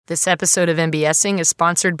This episode of MBSing is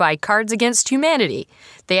sponsored by Cards Against Humanity.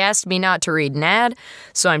 They asked me not to read an ad,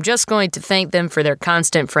 so I'm just going to thank them for their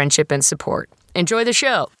constant friendship and support. Enjoy the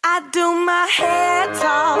show. I do my hair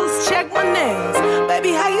toss, check my nails. Baby,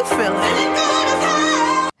 how you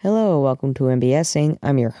feeling? Hello, welcome to MBSing.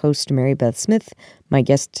 I'm your host, Mary Beth Smith. My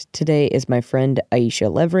guest today is my friend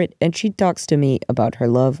Aisha Leverett, and she talks to me about her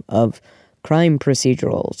love of crime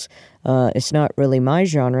procedurals. It's not really my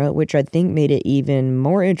genre, which I think made it even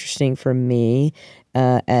more interesting for me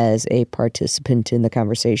as a participant in the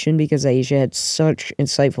conversation, because Aisha had such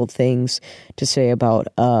insightful things to say about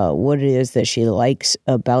what it is that she likes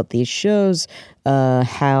about these shows,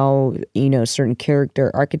 how, certain character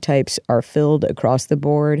archetypes are filled across the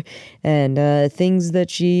board, and things that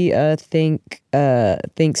she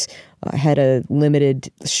thinks had a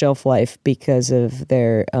limited shelf life because of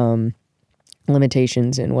their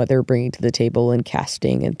limitations and what they're bringing to the table and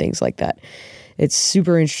casting and things like that. It's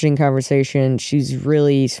super interesting conversation. She's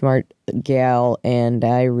really smart gal, and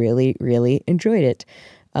I really, really enjoyed it.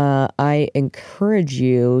 I encourage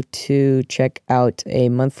you to check out a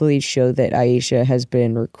monthly show that Aisha has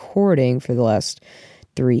been recording for the last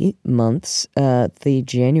 3 months. The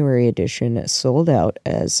January edition sold out,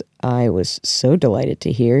 as I was so delighted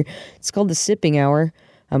to hear. It's called The Sipping Hour.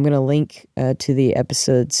 I'm going to link to the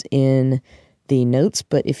episodes in the notes,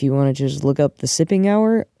 but if you want to just look up The Sipping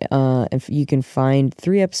Hour, if you can find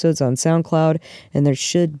 3 episodes on SoundCloud, and there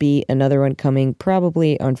should be another one coming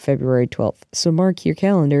probably on February 12th. So mark your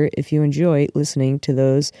calendar if you enjoy listening to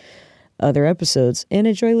those other episodes and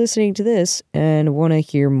enjoy listening to this and want to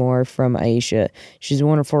hear more from Aisha. She's a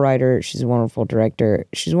wonderful writer. She's a wonderful director.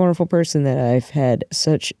 She's a wonderful person that I've had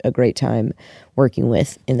such a great time working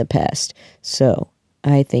with in the past. So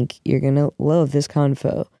I think you're going to love this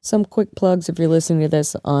convo. Some quick plugs if you're listening to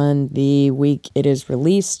this on the week it is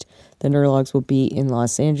released. The Nerdlogs will be in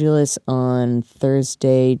Los Angeles on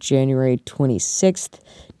Thursday, January 26th,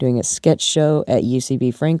 doing a sketch show at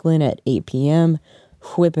UCB Franklin at 8 p.m.,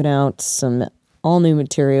 whipping out some all-new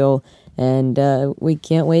material, and we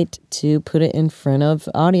can't wait to put it in front of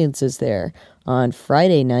audiences there. On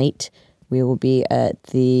Friday night, we will be at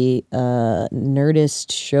the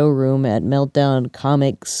Nerdist showroom at Meltdown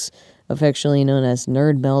Comics, affectionately known as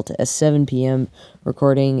Nerd Melt, at 7 p.m.,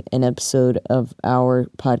 recording an episode of our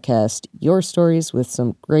podcast, Your Stories, with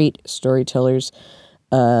some great storytellers,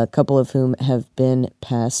 a couple of whom have been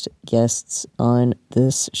past guests on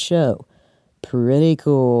this show. Pretty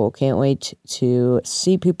cool. Can't wait to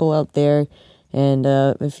see people out there. And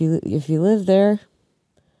if you live there,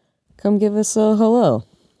 come give us a hello.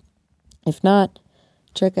 If not,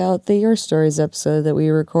 check out the Your Stories episode that we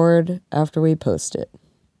record after we post it.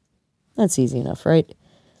 That's easy enough, right?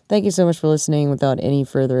 Thank you so much for listening. Without any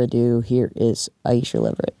further ado, here is Aisha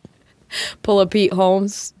Leverett. Pull up Pete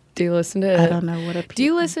Holmes. Do you listen to I don't know what a Pete Do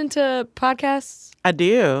you listen to podcasts? I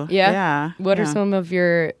do. Yeah? What yeah. are some of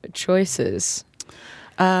your choices?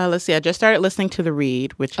 Let's see. I just started listening to The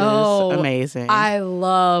Read, which is amazing. I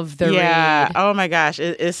love The Read. Yeah. Oh my gosh.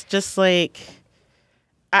 It's just like...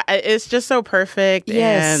 it's just so perfect.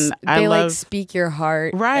 Yes, and they love... speak your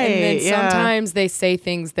heart. Right. And then sometimes they say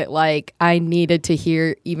things that I needed to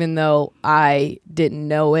hear even though I didn't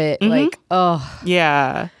know it. Mm-hmm.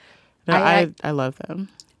 Yeah. No, I love them.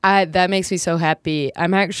 That makes me so happy.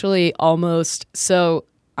 I'm actually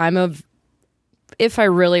if I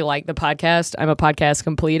really like the podcast, I'm a podcast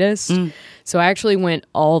completist. So I actually went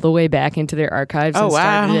all the way back into their archives and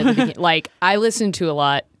started at the beginning. I listened to a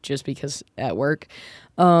lot just because at work.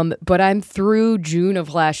 But I'm through June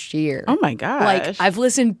of last year. Oh my gosh. I've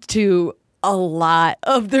listened to a lot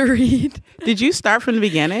of The Read. Did you start from the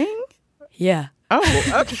beginning? Yeah.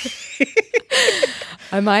 Oh, okay.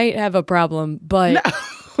 I might have a problem, but no.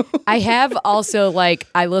 I have also,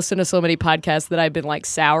 I listen to so many podcasts that I've been,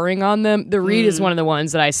 souring on them. The Read is one of the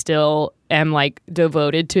ones that I still am,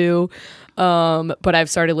 devoted to. But I've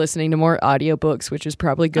started listening to more audiobooks, which is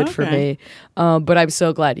probably good for me. But I'm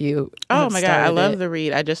so glad you Oh, my God. I love The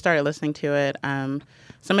Read. I just started listening to it.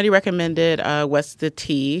 Somebody recommended What's the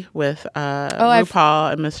Tea with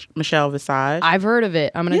RuPaul and Michelle Visage. I've heard of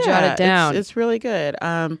it. I'm going to jot it down. It's really good.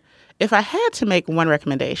 If I had to make one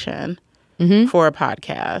recommendation for a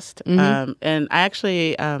podcast, and I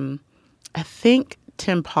actually, I think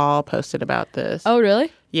Tim Paul posted about this. Oh,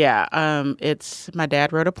 really? Yeah. It's My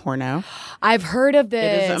Dad Wrote a Porno. I've heard of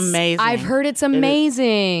this. It is amazing. I've heard it's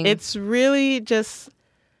amazing. It's really just,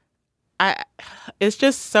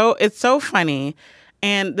 it's so funny.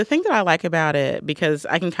 And the thing that I like about it, because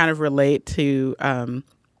I can kind of relate to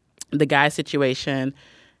the guy situation,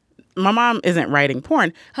 my mom isn't writing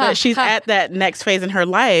porn, but she's at that next phase in her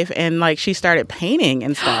life, and like she started painting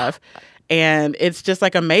and stuff. And it's just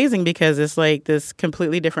like amazing because it's like this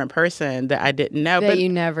completely different person that I didn't know. That you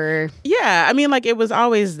never. Yeah. I mean, like it was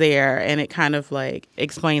always there, and it kind of like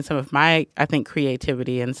explained some of my, I think,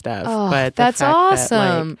 creativity and stuff. Oh, but that's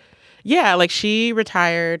awesome. Like, yeah. Like she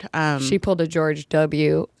retired. She pulled a George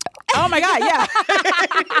W. Oh my God,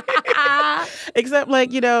 yeah. Except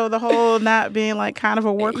like, you know, the whole not being like kind of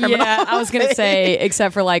a war criminal. Yeah, I was going to say,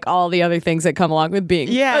 except for like all the other things that come along with being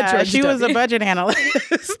a George she W. was a budget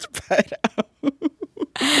analyst. But,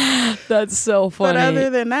 that's so funny. But other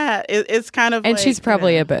than that, it's kind of and like, she's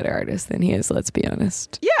probably a better artist than he is, let's be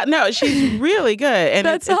honest. Yeah, no, she's really good. And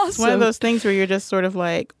that's it's awesome. one of those things where you're just sort of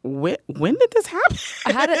like, when did this happen?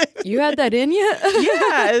 You had that in you?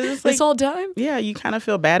 Yeah. It's like, this whole time? Yeah, you kind of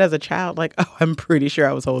feel bad as a child. Like, oh, I'm pretty sure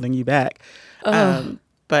I was holding you back.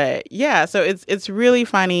 But yeah, so it's really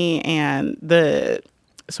funny. And the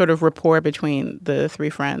sort of rapport between the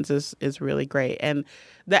three friends is really great. And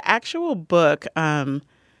the actual book,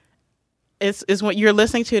 is when you're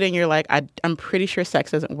listening to it and you're like, I'm pretty sure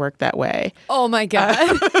sex doesn't work that way. Oh my God.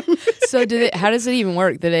 So how does it even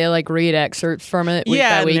work? Do they like read excerpts from it week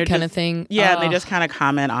by week kind of thing? Yeah, and they just kind of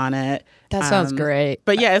comment on it. That sounds great.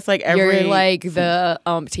 But yeah, it's like you're like the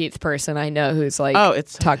umpteenth person I know who's like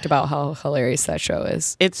talked about how hilarious that show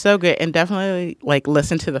is. It's so good. And definitely like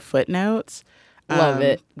listen to the footnotes. Love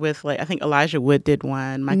it. With like, I think Elijah Wood did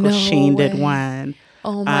one. Michael Sheen did one.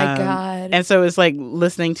 Oh my God. And so it's like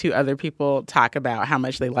listening to other people talk about how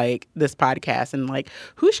much they like this podcast and like,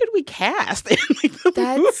 who should we cast in like, the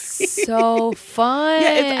That's movie? so fun.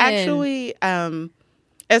 Yeah, it's actually,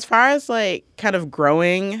 as far as like kind of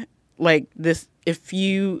growing like this, if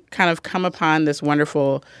you kind of come upon this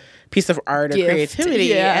wonderful piece of art or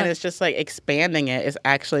creativity and it's just like expanding it is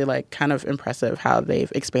actually like kind of impressive how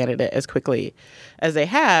they've expanded it as quickly as they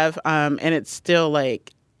have. And it's still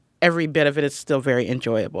like, every bit of it is still very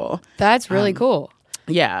enjoyable. That's really cool.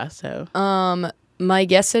 Yeah. So. My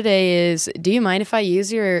guess today is, do you mind if I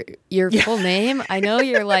use your full name? I know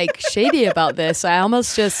you're like shady about this. I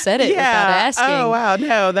almost just said it without asking. Oh, wow.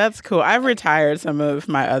 No, that's cool. I've retired some of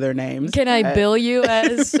my other names. Can I bill you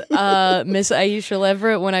as Miss Aisha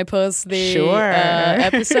Leverett when I post the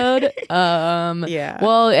episode? Yeah.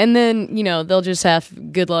 Well, and then, you know, they'll just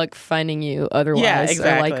have good luck finding you otherwise. Yeah,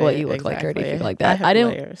 exactly. Or like what you look like or anything like that. I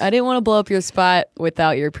didn't want to blow up your spot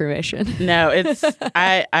without your permission. No, it's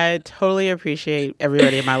I totally appreciate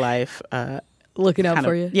everybody in my life looking out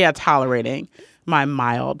for you. Yeah, tolerating my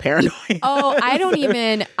mild paranoia. Oh,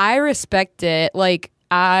 I respect it. Like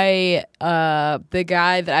the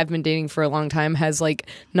guy that I've been dating for a long time has like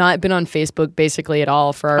not been on Facebook basically at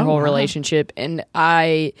all for our whole relationship, and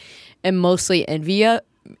I am mostly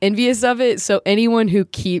envious of it. So anyone who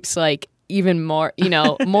keeps like even more, you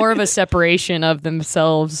know, more of a separation of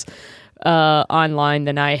themselves online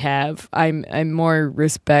than I have, I'm more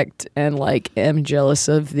respect and like am jealous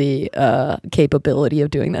of the capability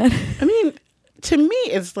of doing that. I mean, to me,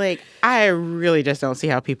 it's like I really just don't see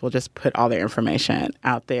how people just put all their information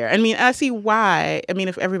out there. I mean, I see why. I mean,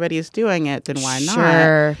 if everybody is doing it, then why not?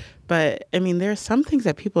 Sure. But I mean, there are some things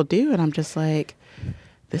that people do, and I'm just like,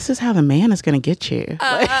 this is how the man is going to get you.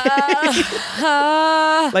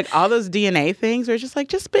 Like all those DNA things where it's just like,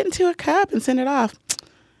 just spit into a cup and send it off.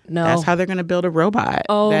 No. That's how they're going to build a robot.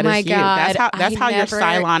 Oh that my is you. God. That's how your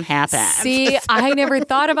Cylon happens. See, I never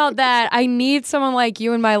thought about that. I need someone like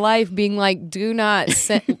you in my life being like, do not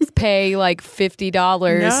pay like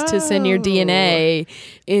 $50 to send your DNA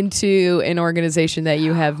into an organization that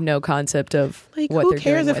you have no concept of like, what who they're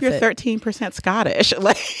cares doing if with you're it. 13% Scottish?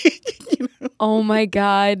 Like, you know. Oh my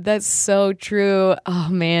God, that's so true. Oh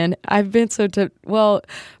man, I've been so well,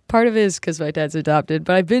 part of it is because my dad's adopted,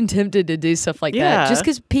 but I've been tempted to do stuff like that just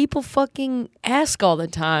because people fucking ask all the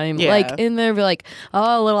time. Yeah. Like, and they're like,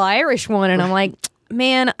 oh, a little Irish one. And I'm like,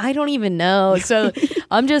 man, I don't even know. So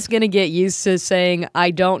I'm just going to get used to saying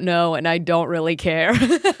I don't know and I don't really care. Well, I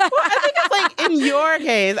think it's like in your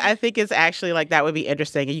case, I think it's actually like that would be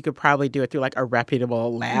interesting, and you could probably do it through like a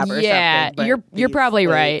reputable lab or something. Yeah, you're probably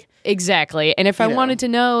right. Exactly. And if I wanted to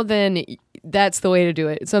know, then that's the way to do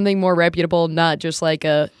it. Something more reputable, not just like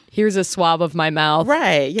here's a swab of my mouth.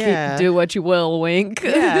 Right, yeah. Do what you will, wink.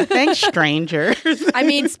 Yeah, thanks, strangers. I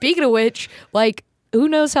mean, speaking of which, like, who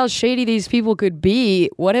knows how shady these people could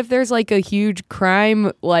be? What if there's like a huge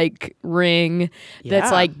crime like ring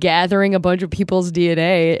that's like gathering a bunch of people's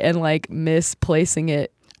DNA and like misplacing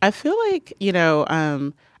it? I feel like, you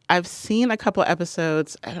know, I've seen a couple of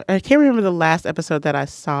episodes. I can't remember the last episode that I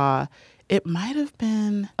saw. It might have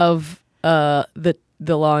been of the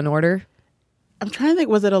Law and Order. I'm trying to think,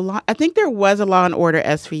 was it a law? I think there was a Law and Order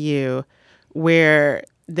SVU where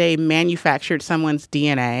they manufactured someone's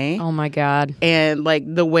DNA. Oh my God. And like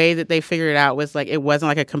the way that they figured it out was like it wasn't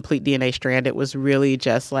like a complete DNA strand. It was really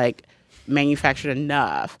just like manufactured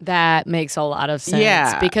enough. That makes a lot of sense.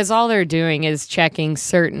 Yeah. Because all they're doing is checking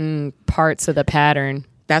certain parts of the pattern.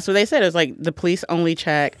 That's what they said. It was like the police only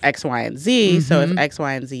check X, Y, and Z. So if X,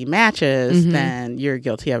 Y, and Z matches, then you're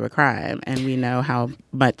guilty of a crime. And we know how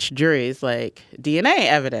much juries like DNA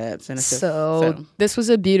evidence. And it's so this was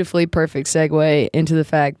a beautifully perfect segue into the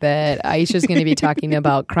fact that Aisha's going to be talking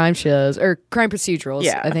about crime shows or crime procedurals.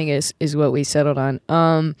 Yeah. I think is what we settled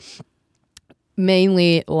on.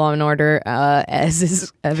 Mainly Law and Order, as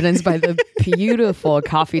is evidenced by the beautiful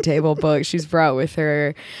coffee table book she's brought with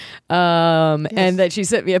her, and that she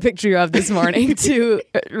sent me a picture of this morning to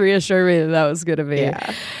reassure me that was going to be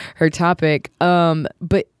her topic.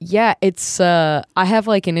 But yeah, it's I have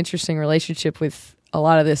like an interesting relationship with a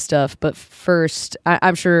lot of this stuff. But first,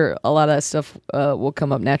 I'm sure a lot of that stuff will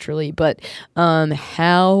come up naturally. But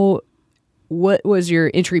what was your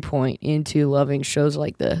entry point into loving shows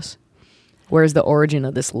like this? Where's the origin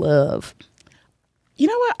of this love? You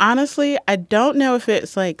know what? Honestly, I don't know if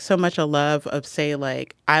it's like so much a love of, say,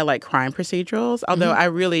 like I like crime procedurals, although I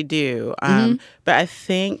really do. But I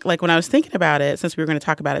think like when I was thinking about it, since we were going to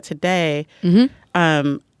talk about it today,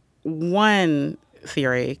 one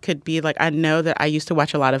theory could be like I know that I used to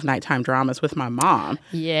watch a lot of nighttime dramas with my mom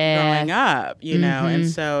growing up, you know, and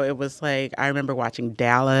so it was like I remember watching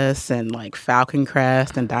Dallas and like Falcon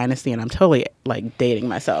Crest and Dynasty, and I'm totally like dating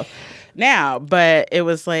myself now, but it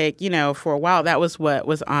was like, you know, for a while that was what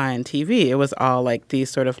was on TV. It was all like these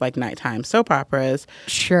sort of like nighttime soap operas.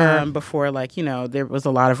 Sure. Before like, you know, there was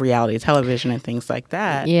a lot of reality television and things like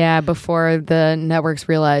that. Yeah, before the networks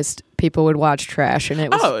realized people would watch trash and it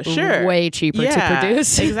was way cheaper to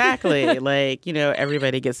produce. Exactly. Like, you know,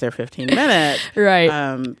 everybody gets their 15 minutes. Right.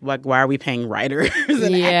 Like, why are we paying writers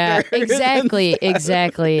and actors?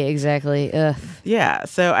 Exactly. Ugh. Yeah.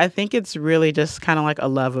 So I think it's really just kind of like a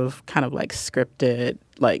love of kind of like scripted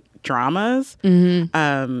like dramas. And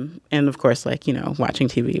of course, like, you know, watching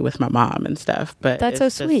TV with my mom and stuff. But that's so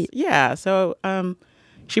sweet. Yeah. So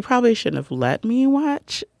she probably shouldn't have let me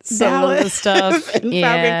watch some of the stuff and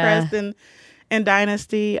Falcon Crest and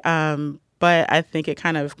Dynasty. But I think it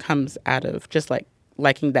kind of comes out of just like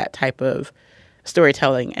liking that type of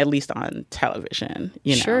storytelling, at least on television,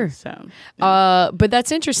 you know. Sure. So, but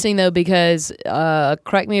that's interesting though, because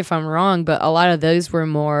correct me if I'm wrong, but a lot of those were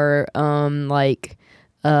more like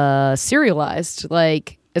serialized,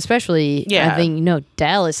 like especially I think, you know,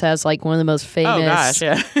 Dallas has like one of the most famous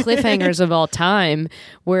cliffhangers of all time,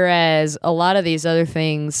 whereas a lot of these other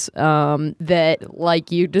things that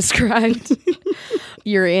like you described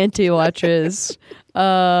your auntie watches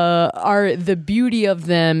are the beauty of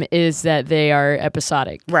them is that they are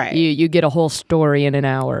episodic. Right. You get a whole story in an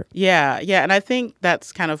hour. Yeah. And I think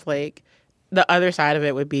that's kind of like the other side of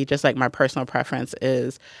it would be just like my personal preference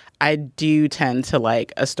is I do tend to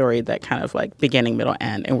like a story that kind of like beginning, middle,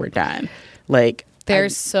 end, and we're done. Like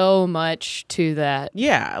there's so much to that.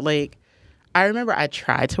 Yeah. Like I remember I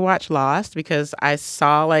tried to watch Lost because I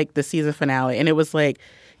saw like the season finale and it was like,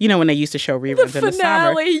 you know, when they used to show reruns in the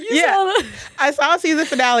summer. I saw a season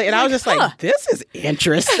finale and I was just like, this is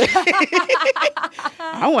interesting.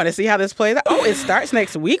 I want to see how this plays out. Oh, it starts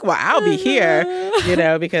next week? Well, I'll be here, you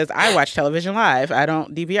know, because I watch television live. I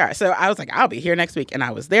don't DVR. So I was like, I'll be here next week. And I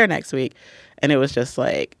was there next week. And it was just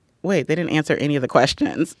like, wait, they didn't answer any of the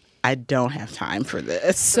questions. I don't have time for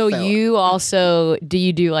this. So you also, do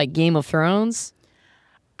you do like Game of Thrones?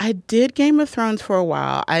 I did Game of Thrones for a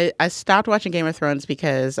while. I stopped watching Game of Thrones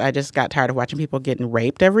because I just got tired of watching people getting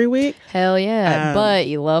raped every week. Hell yeah. But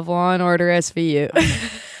you love Law and Order SVU.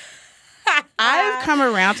 I've come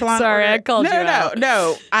around to Law and Order. Sorry, I called you out.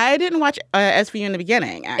 No. I didn't watch SVU in the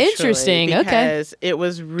beginning, actually. Interesting. Because it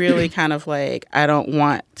was really kind of like, I don't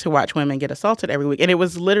want to watch women get assaulted every week. And it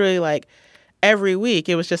was literally like, every week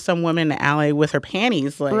it was just some woman in the alley with her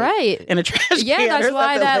panties like in a trash can. Yeah, that's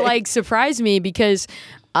why that like surprised me because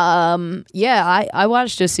I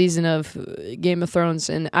watched a season of Game of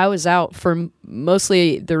Thrones and I was out for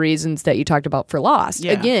mostly the reasons that you talked about for Lost.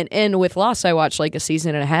 Again, and with Lost I watched like a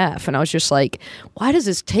season and a half and I was just like, why does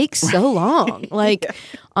this take so long? Like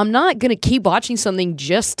I'm not going to keep watching something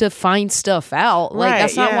just to find stuff out. Like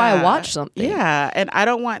that's not why I watch something. Yeah, and I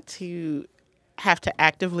don't want to have to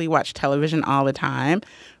actively watch television all the time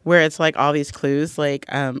where it's like all these clues. Like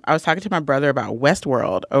I was talking to my brother about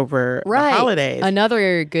Westworld over the holidays.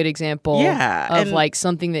 Another good example of and like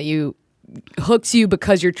something that you hooks you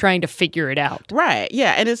because you're trying to figure it out. Right.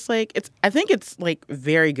 Yeah. And it's like, I think it's like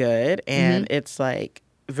very good. And it's like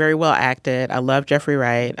very well acted. I love Jeffrey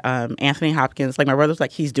Wright. Anthony Hopkins, like my brother's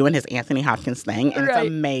like, he's doing his Anthony Hopkins thing. And it's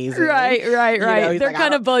amazing. Right. They're like,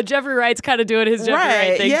 kind of both. Jeffrey Wright's kind of doing his Jeffrey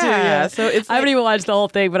Wright thing too. Yeah. So it's I haven't even watched the whole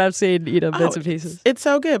thing, but I've seen, bits and pieces. It's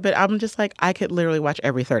so good. But I'm just like, I could literally watch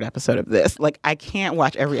every third episode of this. Like, I can't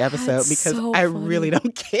watch every episode because I really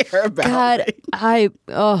don't care about it.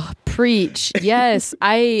 Preach. Yes.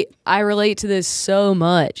 I relate to this so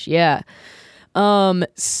much. Yeah.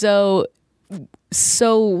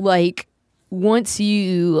 So like once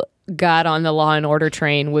you got on the Law and Order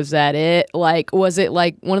train, was that it? Like, was it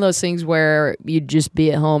like one of those things where you'd just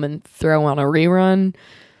be at home and throw on a rerun?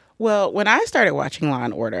 Well, when I started watching Law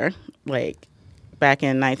and Order, like back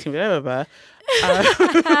in 19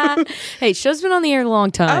 hey, show's been on the air a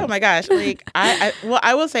long time. Oh my gosh! Like I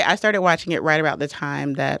will say I started watching it right about the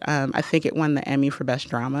time that I think it won the Emmy for Best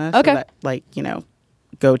Drama. Okay, so that,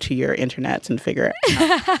 go to your internets and figure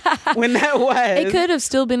out when that was. It could have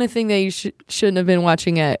still been a thing that you shouldn't have been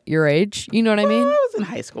watching at your age. You know what I mean? I was in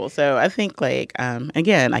high school, so I think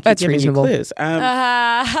again, I keep That's giving reasonable. you clues.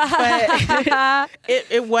 But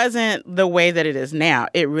it wasn't the way that it is now.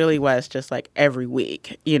 It really was just like every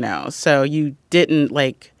week, So you didn't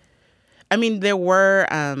like. I mean, there were,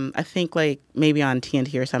 I think, like, maybe on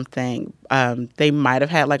TNT or something, they might have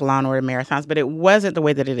had, like, Law & Order marathons, but it wasn't the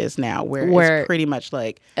way that it is now, where it's pretty much,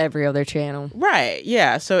 like... every other channel. Right,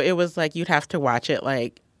 yeah. So it was, like, you'd have to watch it,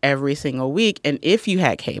 like, every single week. And if you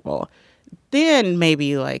had cable, then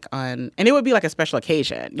maybe, like, and it would be, like, a special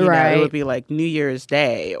occasion. You know? It would be, like, New Year's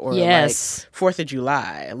Day or, like, 4th of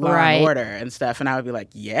July, Law & Order and stuff. And I would be like,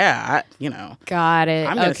 Got it.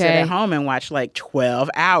 I'm going to sit at home and watch, like, 12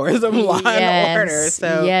 hours of Law & Order.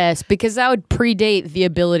 So yes, because that would predate the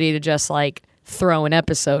ability to just, like, throw an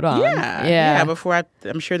episode on. Yeah. Before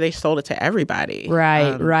I'm sure they sold it to everybody.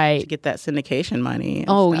 Right. To get that syndication money.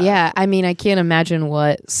 Yeah. I mean, I can't imagine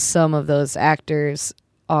what some of those actors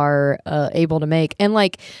are able to make. And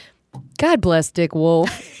like, God bless Dick Wolf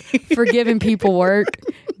for giving people work,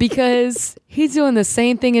 because he's doing the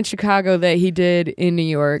same thing in Chicago that he did in New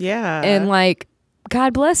York. Yeah. And like,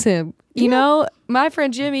 God bless him. You know, my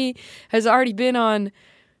friend Jimmy has already been on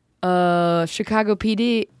Chicago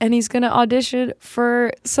PD, and he's going to audition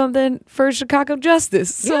for something for Chicago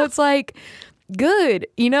Justice. So it's like, good,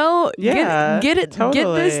 get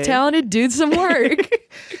this talented dude some work.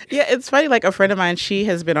 Yeah, it's funny. Like a friend of mine, she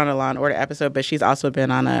has been on a Law and Order episode, but she's also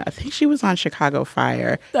been on I think she was on Chicago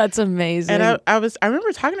Fire. That's amazing. And I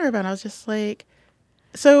remember talking to her about it, and I was just like,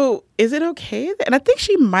 so is it okay? And I think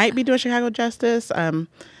she might be doing Chicago Justice.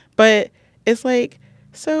 But it's like,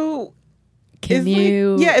 so can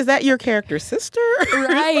you? Like, is that your character's sister?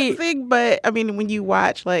 Right. Or something? But I mean, when you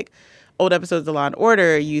watch like old episodes of Law and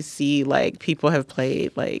Order, you see like people have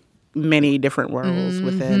played like many different roles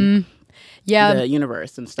within the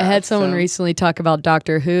universe and stuff. I had someone recently talk about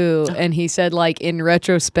Doctor Who, and he said like in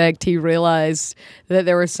retrospect he realized that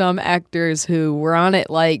there were some actors who were on it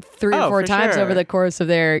like 3 or 4 times over the course of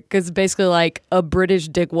because it's basically like a British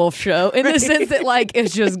Dick Wolf show in the sense that like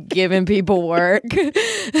it's just giving people work.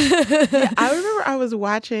 I remember I was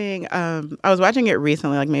watching it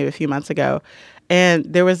recently, like maybe a few months ago, and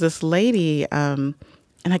there was this lady, and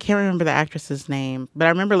I can't remember the actress's name, but I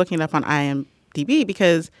remember looking it up on IMDb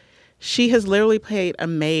because she has literally played a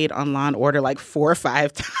maid on Law & Order like 4 or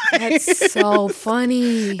 5 times. That's so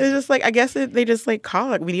funny. It's just like, I guess they just like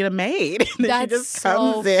call it, we need a maid. And That's she just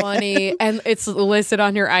so comes in. funny. And it's listed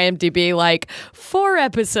on her IMDb like 4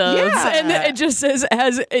 episodes. Yeah. And it just says,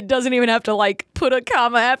 it doesn't even have to like put a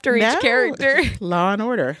comma after each character. Law &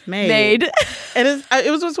 Order, maid. And it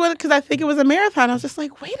was just because I think it was a marathon. I was just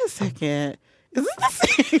like, wait a second. Is this the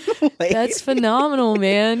same lady? That's phenomenal,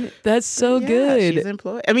 man. That's so good. She's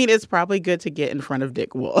employed. I mean, it's probably good to get in front of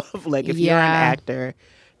Dick Wolf. Like, if you're an actor,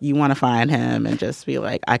 you want to find him and just be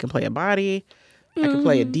like, I can play a body. I can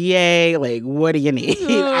play a DA. Like, what do you need?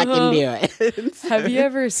 I can do it. Have you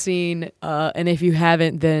ever seen, and if you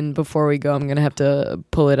haven't, then before we go, I'm going to have to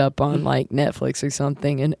pull it up on like Netflix or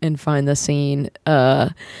something and find the scene.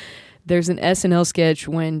 There's an SNL sketch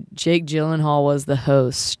when Jake Gyllenhaal was the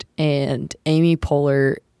host and Amy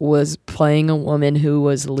Poehler was playing a woman who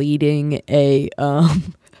was leading a Law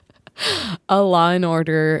and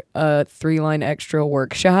Order 3-line extra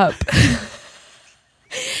workshop.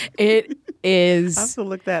 It is I have to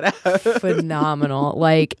look that up. phenomenal.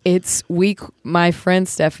 Like my friend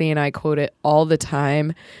Stephanie and I quote it all the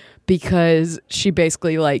time. Because she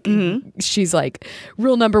basically like, she's like,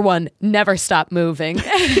 rule number 1, never stop moving.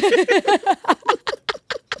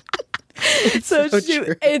 So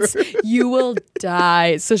true. it's you will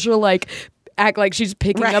die. So she'll like act like she's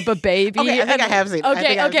picking up a baby. Okay, I think I have seen it.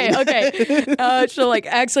 Okay. She'll like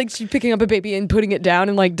acts like she's picking up a baby and putting it down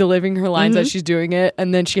and like delivering her lines as she's doing it,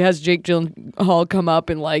 and then she has Jake Gyllenhaal come up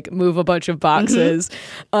and like move a bunch of boxes.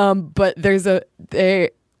 But there's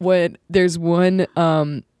one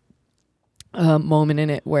moment in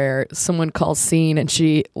it where someone calls scene and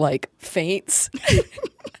she like faints.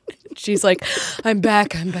 She's like, I'm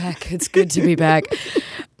back. It's good to be back.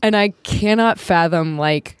 And I cannot fathom,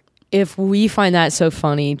 like, if we find that so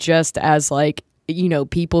funny just as, like, you know,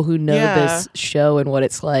 people who know this show and what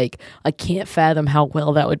it's like, I can't fathom how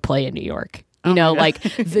well that would play in New York. You know, like,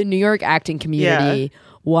 the New York acting community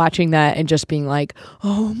watching that and just being like,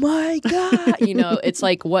 oh my God. You know, it's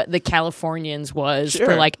like what the Californians was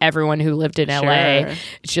for, like, everyone who lived in LA.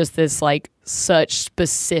 It's just this, like, such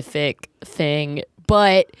specific thing.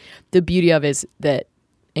 But the beauty of it is that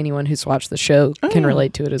anyone who's watched the show can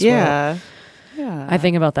relate to it as well. Yeah. I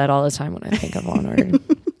think about that all the time when I think of Law and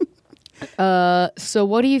Order. So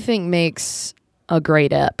what do you think makes a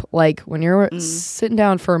great ep? Like when you're sitting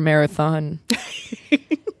down for a marathon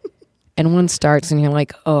and one starts and you're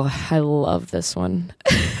like, oh, I love this one.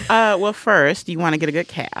 Well, first, you want to get a good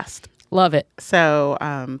cast. Love it. So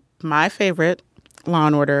my favorite Law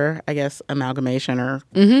and Order, I guess, amalgamation or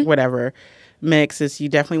whatever mix is you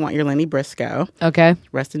definitely want your Lenny Briscoe. Okay.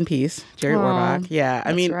 Rest in peace, Jerry Orbach. Yeah.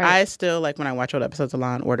 I mean, I still, like, when I watch old episodes of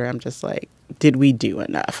Law and Order, I'm just like, did we do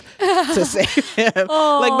enough to save him? Like,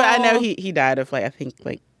 but I know he died of, like, I think,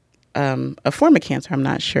 like, a form of cancer. I'm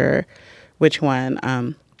not sure which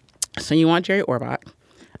one. So you want Jerry Orbach.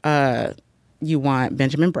 You want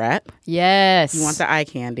Benjamin Bratt. Yes. You want the eye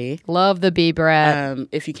candy. Love the B Bratt.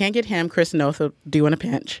 If you can't get him, Chris Noth will do in a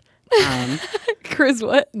pinch. Chris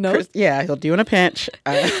what? No. He'll do in a pinch.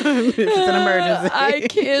 If it's an emergency. I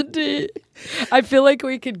can't. I feel like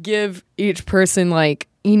we could give each person, like,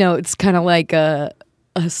 you know, it's kind of like a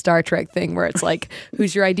Star Trek thing where it's like,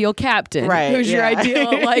 who's your ideal captain? Right. Who's your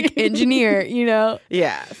ideal, like, engineer, you know?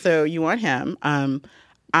 Yeah. So you want him.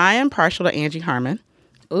 I am partial to Angie Harmon.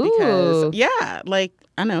 Ooh. Because, yeah, like,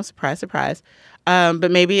 I know, surprise, surprise.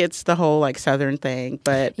 But maybe it's the whole, like, Southern thing.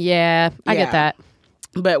 But yeah, I get that.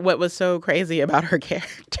 But what was so crazy about her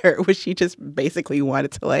character was she just basically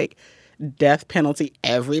wanted to, like, death penalty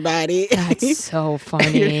everybody. That's so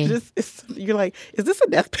funny. You're like, is this a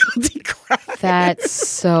death penalty crime? That's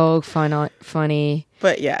so funny.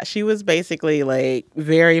 But yeah, she was basically, like,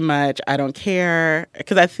 very much, I don't care.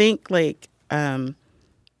 Because I think, like, one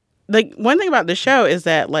thing about the show is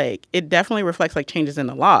that, like, it definitely reflects, like, changes in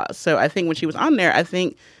the laws. So I think when she was on there, I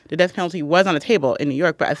think the death penalty was on the table in New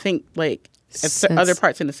York. But I think, like, at other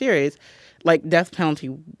parts in the series, like, death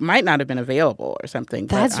penalty might not have been available or something.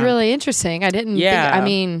 That's really interesting. I didn't think, I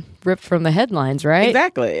mean, ripped from the headlines, right?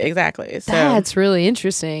 Exactly. So, that's really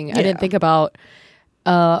interesting. Yeah. I didn't think about,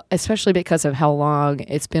 especially because of how long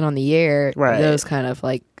it's been on the air, those kind of,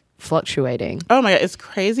 like, fluctuating. Oh my God, it's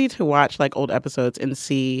crazy to watch, like, old episodes and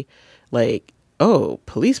see, like, oh,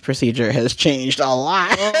 police procedure has changed a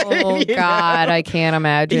lot. Oh, God, I can't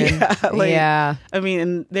imagine. Yeah. I mean,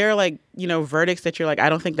 and there are, like, you know, verdicts that you're like, I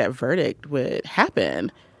don't think that verdict would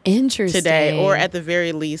happen today. Or at the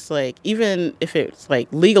very least, like, even if it's, like,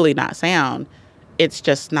 legally not sound, it's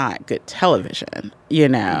just not good television, you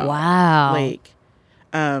know? Wow. Like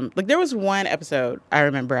there was one episode I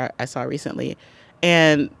remember I saw recently,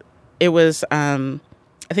 and it was, I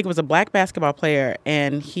think it was a black basketball player,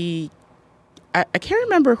 and I can't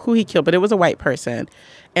remember who he killed, but it was a white person.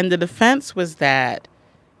 And the defense was that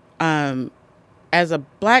as a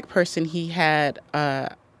black person, he had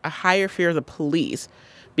a higher fear of the police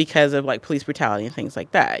because of, like, police brutality and things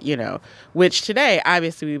like that, you know, which today,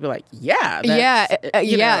 obviously, we'd be like, yeah.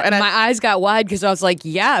 And my eyes got wide because I was like,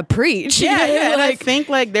 yeah, preach. Yeah. And I think,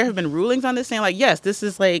 like, there have been rulings on this saying, like, yes, this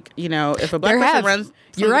is, like, you know, if a black person runs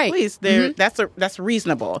from the police, that's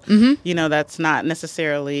reasonable. You know, that's not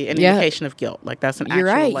necessarily an indication of guilt. Like, that's an actual,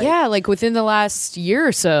 right. Like, like, within the last year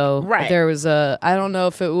or so, there was I don't know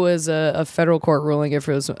if it was a federal court ruling, if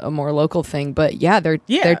it was a more local thing, but there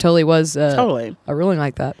totally was a ruling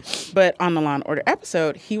like that. But on the Law and Order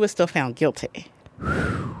episode, he was still found guilty.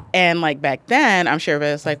 And, like, back then, I'm sure it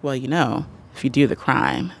was like, well, you know, if you do the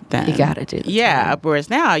crime, then you gotta do the crime. Whereas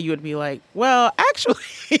now you would be like, well, actually,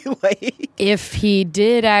 like, if he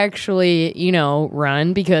did actually, you know,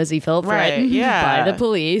 run because he felt threatened by the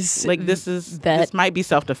police, like, this might be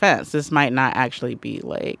self-defense. This might not actually be,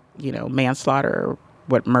 like, you know, manslaughter or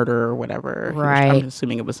murder or whatever. Right. I'm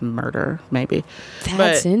assuming it was murder, maybe.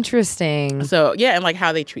 That's interesting. So, yeah, and like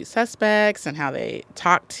how they treat suspects and how they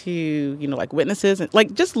talk to, you know, like witnesses and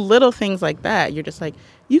like just little things like that. You're just like,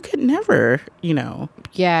 you could never, you know,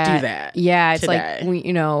 do that. Yeah, it's today. like,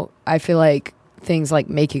 you know, I feel like things like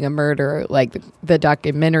Making a Murder, like the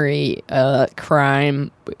documentary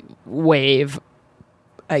crime wave,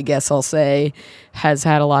 I guess I'll say, has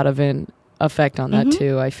had a lot of an effect on that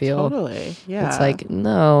too, I feel. Totally, yeah. It's like,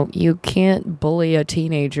 no, you can't bully a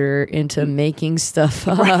teenager into making stuff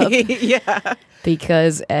up. Right, yeah.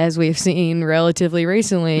 Because as we've seen relatively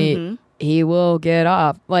recently, he will get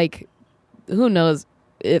off. Like, who knows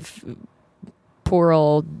if poor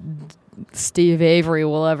old Steve Avery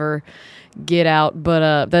will ever get out,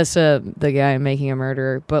 but that's the guy Making a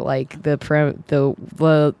Murderer. But like the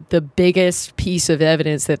biggest piece of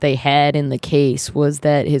evidence that they had in the case was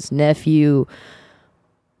that his nephew,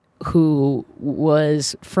 who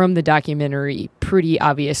was from the documentary pretty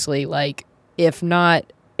obviously, like, if not,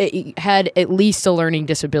 it had at least a learning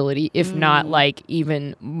disability, if not like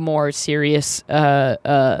even more serious, you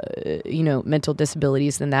know, mental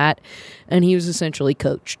disabilities than that. And he was essentially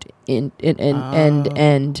coached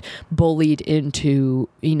and bullied into,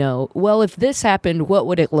 you know, well, if this happened, what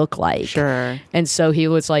would it look like? Sure. And so he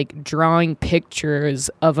was like drawing pictures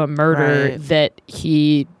of a murder that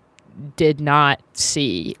he did not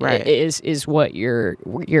see. Right. Is what you're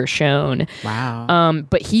shown. Wow.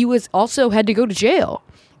 But he was also had to go to jail.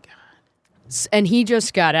 And he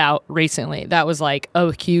just got out recently. That was like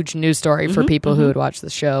a huge news story for people who had watched the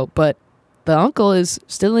show. But the uncle is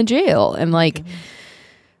still in jail. And like,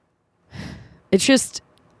 it's just,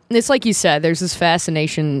 it's like you said, there's this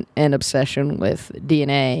fascination and obsession with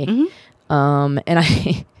DNA. And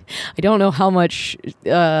I don't know how much,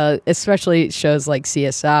 especially shows like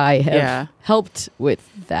CSI have helped with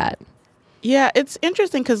that. Yeah, it's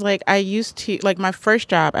interesting because, like, I used to, like, my first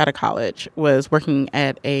job out of college was working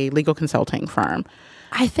at a legal consulting firm.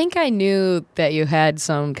 I think I knew that you had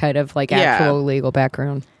some kind of, like, actual legal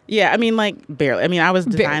background. Yeah, I mean, like, barely. I mean, I was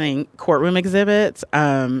designing courtroom exhibits,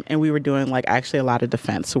 and we were doing, like, actually a lot of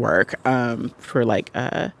defense work for, like,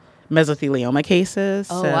 mesothelioma cases.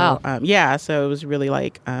 Oh, so, wow. Yeah, so it was really,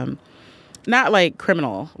 like, not, like,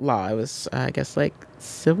 criminal law. It was, I guess, like,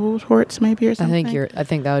 civil torts maybe or something. I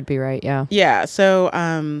think that would be right. Yeah. Yeah. So,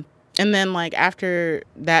 and then like after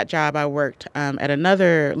that job, I worked at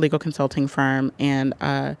another legal consulting firm, and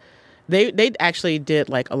they actually did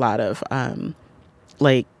like a lot of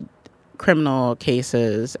like criminal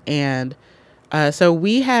cases, and so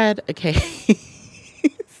we had a case. I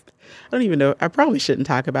don't even know. I probably shouldn't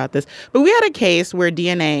talk about this, but we had a case where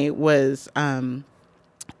DNA was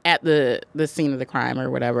at the scene of the crime or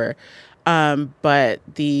whatever. But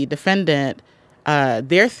the defendant,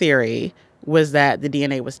 their theory was that the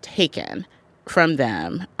DNA was taken from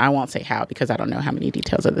them. I won't say how because I don't know how many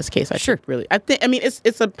details of this case. I mean,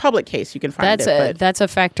 it's a public case. You can find that's a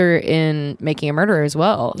factor in Making a Murderer as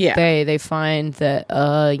well. Yeah, they find that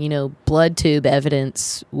you know, blood tube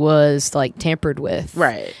evidence was like tampered with,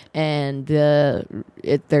 right? And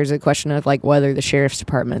there's a question of like whether the sheriff's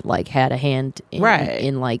department like had a hand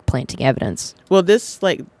in like planting evidence. Well, this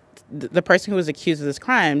like. The person who was accused of this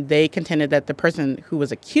crime, they contended that the person who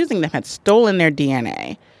was accusing them had stolen their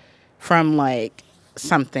DNA from like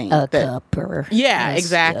something. Cup or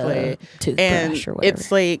exactly. Toothbrush or whatever. It's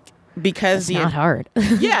like because it's not hard.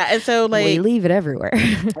 Yeah, and so like we leave it everywhere.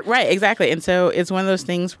 Right, exactly. And so it's one of those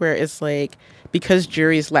things where it's like because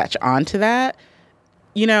juries latch onto that,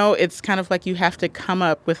 you know, it's kind of like you have to come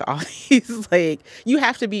up with all these like you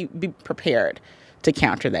have to be prepared to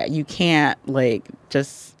counter that. You can't like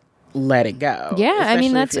just let it go. Yeah, I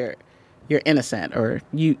mean that's you're innocent or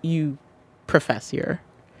you profess your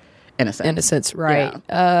innocence, right?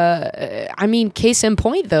 Yeah. I mean, case in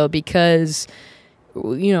point though, because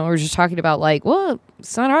you know we're just talking about like, well,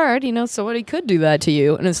 it's not hard, you know, somebody could do that to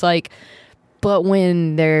you, and it's like, but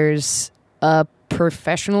when there's a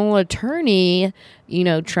professional attorney, you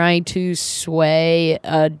know, trying to sway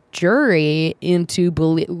a jury into,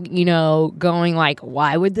 you know, going like,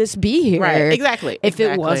 why would this be here? Right, exactly. If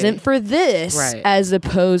it wasn't for this, as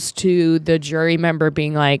opposed to the jury member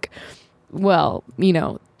being like, well, you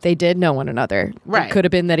know, they did know one another. Right. It could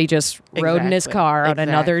have been that he just rode in his car on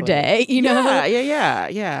another day, you know?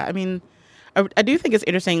 Yeah. I mean, I do think it's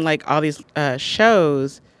interesting, like all these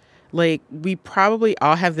shows, like we probably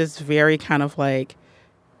all have this very kind of like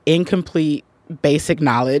incomplete basic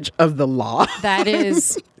knowledge of the law. That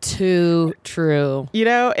is too true. You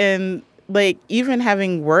know, and like even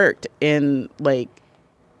having worked in like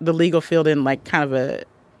the legal field in like kind of a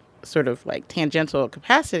sort of like tangential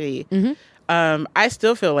capacity, I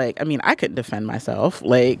still feel like, I mean, I could defend myself,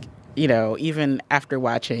 like, you know, even after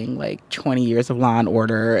watching like 20 years of Law and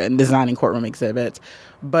Order and designing courtroom exhibits.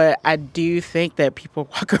 But I do think that people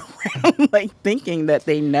walk around like thinking that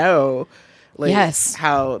they know like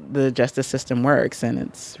how the justice system works, and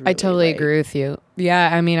it's really, I totally like, agree with you. Yeah,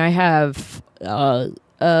 I mean, I have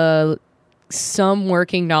some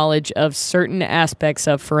working knowledge of certain aspects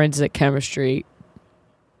of forensic chemistry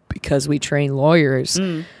because we train lawyers,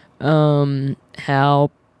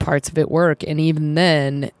 how parts of it work. And even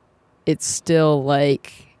then, it's still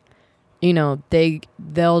like, you know,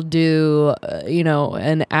 they'll do, you know,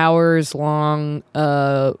 an hours long,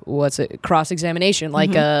 cross-examination,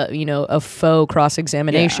 like a faux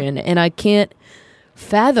cross-examination. And I can't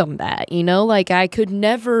fathom that, you know, like I could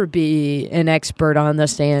never be an expert on the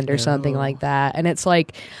stand or something like that. And it's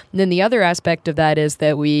like, then the other aspect of that is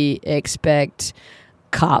that we expect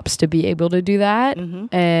cops to be able to do that,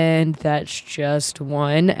 and that's just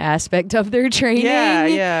one aspect of their training.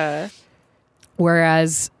 Yeah.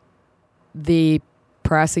 Whereas the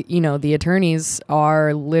the attorneys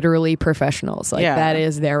are literally professionals. Like that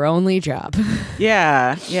is their only job.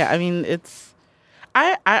 Yeah. I mean,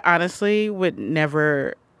 I honestly would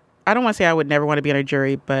never. I don't want to say I would never want to be on a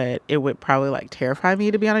jury, but it would probably like terrify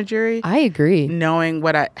me to be on a jury. I agree. Knowing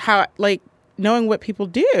what people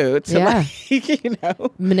do to like, you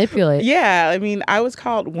know, manipulate. Yeah, I mean, I was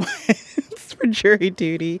called once for jury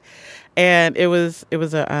duty, and it was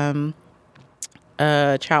a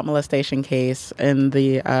child molestation case, and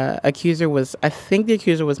the accuser was, I think the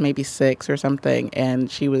accuser was maybe 6 or something,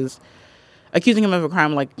 and she was accusing him of a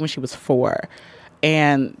crime like when she was 4,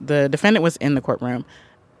 and the defendant was in the courtroom,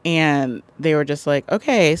 and they were just like,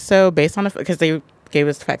 okay, so based on because they gave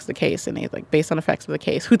us the facts of the case, and they like, based on the facts of the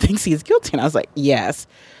case, who thinks he's guilty? And I was like, yes.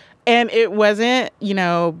 And it wasn't, you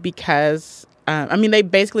know, because I mean, they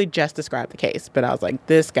basically just described the case, but I was like,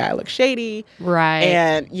 this guy looks shady, right?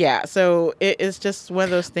 And yeah, so it's just one of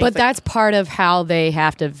those things. But that's part of how they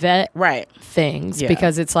have to vet things,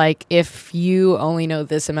 because it's like, if you only know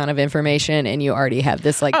this amount of information and you already have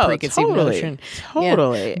this like preconceived notion,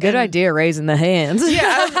 good idea raising the hands. Yeah,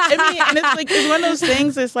 I mean, and it's like, it's one of those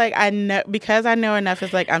things. It's like, I know, because I know enough.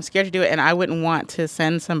 It's like, I'm scared to do it, and I wouldn't want to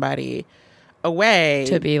send somebody away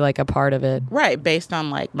to be like a part of it, right, based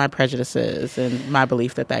on like my prejudices and my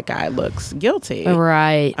belief that guy looks guilty,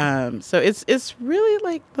 right? So it's really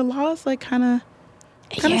like, the law is like kind of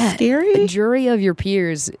scary. The jury of your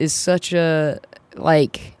peers is such a,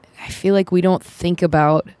 like, I feel like we don't think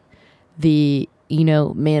about the, you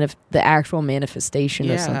know, the actual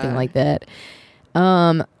manifestation of something like that.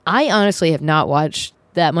 I honestly have not watched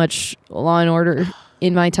that much Law and Order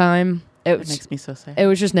in my time. It makes me so sad. It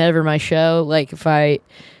was just never my show. Like, if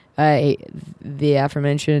the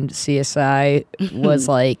aforementioned CSI was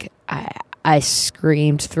like, I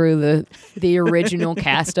screamed through the original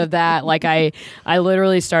cast of that. Like, I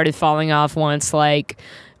literally started falling off once, like,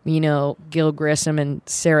 you know, Gil Grissom and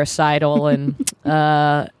Sarah Seidel and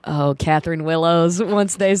Catherine Willows,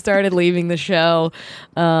 once they started leaving the show.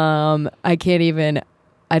 I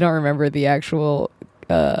don't remember the actual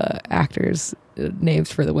actors'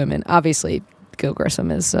 names for the women. Obviously, Gil Grissom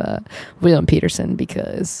is William Peterson,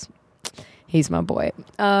 because he's my boy.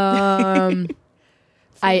 I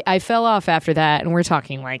fell off after that, and we're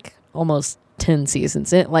talking like almost 10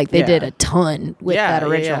 seasons in. Like, they did a ton with that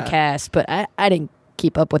original cast, but I didn't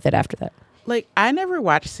keep up with it after that. Like, I never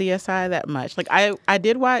watched CSI that much. Like, I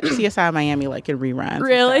did watch CSI Miami, like, in reruns.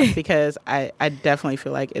 Really? Because I definitely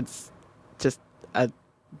feel like it's just a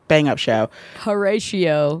bang-up show.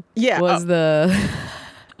 Horatio was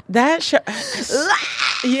that show.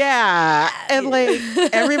 Yeah. And, like,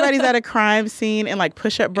 everybody's at a crime scene in, like,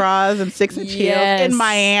 push-up bras and 6-inch heels in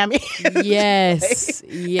Miami. Yes.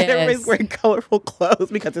 And everybody's wearing colorful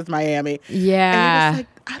clothes because it's Miami. Yeah. And you're just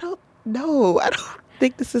like, I don't know. I don't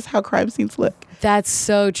think this is how crime scenes look. That's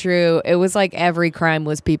so true. It was like every crime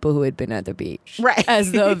was people who had been at the beach. Right.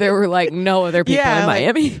 As though there were like no other people in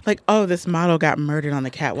Miami. Like, oh, this model got murdered on the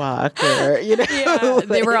catwalk. Or, you know. Yeah,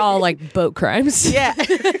 they were all like boat crimes. Yeah.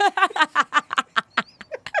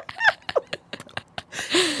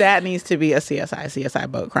 That needs to be a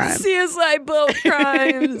CSI boat crime. CSI boat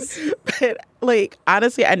crimes. But, like,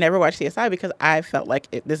 honestly, I never watched CSI because I felt like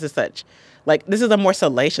this is a more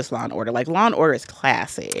salacious Law and Order. Like, Law and Order is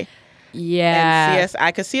classy. Yeah.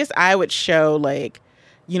 And CSI would show, like,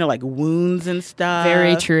 you know, like, wounds and stuff.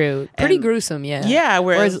 Very true. Pretty gruesome, yeah. Yeah,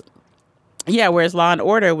 whereas Yeah, whereas Law and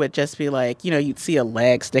Order would just be like, you'd see a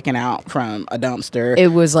leg sticking out from a dumpster. It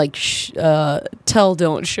was like tell,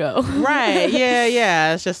 don't show. Right.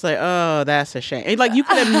 Yeah. It's just like, oh, that's a shame. Like, you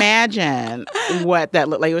could imagine what that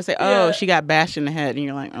looked like. You would say, oh, she got bashed in the head. And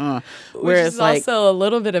you're like, oh. Whereas also a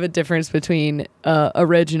little bit of a difference between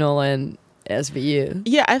original and SVU.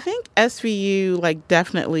 Yeah, I think SVU, like,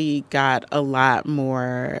 definitely got a lot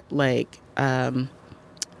more, like,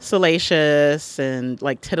 salacious and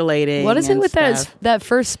like titillating. What is it with stuff. that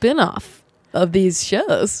first spinoff of these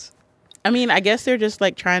shows? I mean, I guess they're just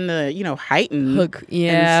like trying to, heighten Hook,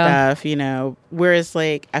 and stuff, Whereas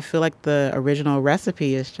like I feel like the original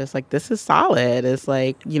recipe is just like, this is solid. It's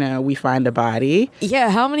like, we find a body.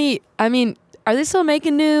 Yeah, are they still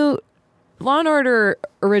making new Law and Order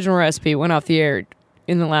original recipe went off the air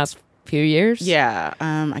in the last few years? Yeah.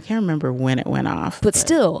 I can't remember when it went off. But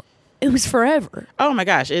still, it was forever. Oh my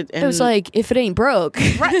gosh! It was like, if it ain't broke,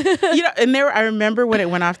 right? And I remember when it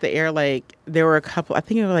went off the air. Like there were a couple. I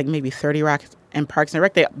think it was like maybe 30 Rock and Parks and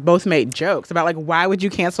Rec. They both made jokes about like, why would you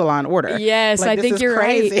cancel Law and Order? Yes, like, I think you're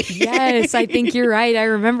crazy. right. Yes, I think you're right. I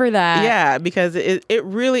remember that. Yeah, because it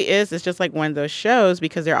really is. It's just like one of those shows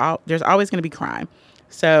because there's always going to be crime.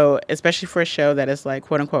 So especially for a show that is like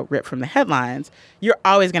quote unquote ripped from the headlines, you're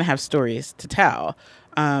always going to have stories to tell.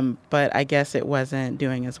 But I guess it wasn't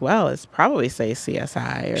doing as well as probably say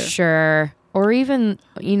CSI Sure. Or even,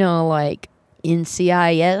 like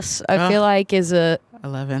NCIS, I feel like is a... I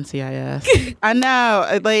love NCIS. I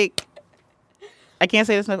know. Like, I can't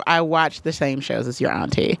say this enough. I watch the same shows as your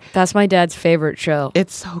auntie. That's my dad's favorite show.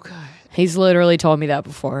 It's so good. He's literally told me that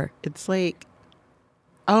before. It's like,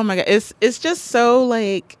 oh my God. It's just so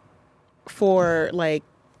like for like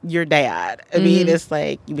your dad. I mean, it's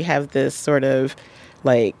like we have this sort of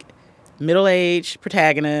like middle-aged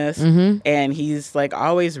protagonist and he's like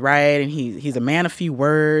always right and he's a man of few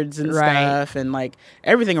words and stuff and like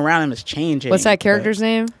everything around him is changing. What's that character's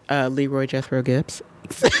name? Leroy Jethro Gibbs.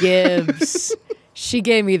 Gibbs. She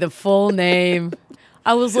gave me the full name.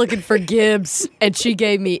 I was looking for Gibbs and she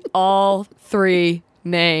gave me all 3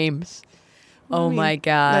 names. Oh my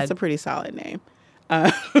God. That's a pretty solid name.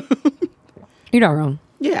 You're not wrong.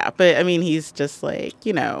 Yeah, but I mean he's just like,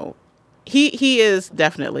 He is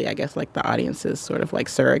definitely, I guess, like the audience's sort of like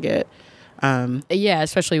surrogate. Yeah,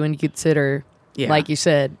 especially when you consider, like you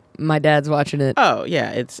said, my dad's watching it. Oh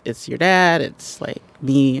yeah, it's your dad, it's like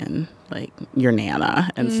me and like your Nana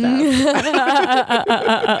and stuff.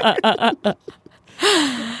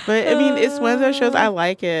 But I mean, it's one of those shows I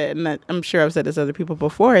like it, and I'm sure I've said this to other people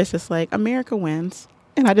before. It's just like America wins,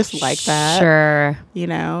 and I just like that. Sure,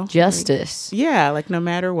 Like, justice. yeah, like no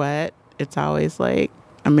matter what, it's always like.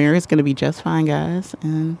 America's going to be just fine, guys.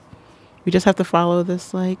 And we just have to follow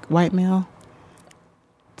this, like, white male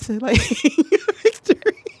to, like,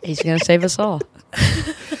 victory. He's going to save us all.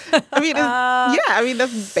 I mean,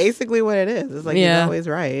 that's basically what it is. It's like he's always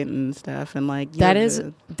right and stuff. And, like,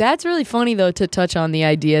 that's really funny, though, to touch on the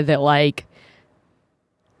idea that, like,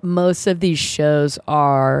 most of these shows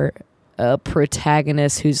are a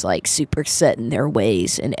protagonist who's like super set in their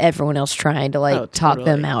ways and everyone else trying to like talk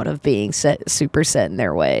them out of being super set in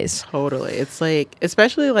their ways. Totally. It's like,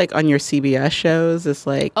 especially like on your CBS shows, it's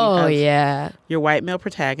like, your white male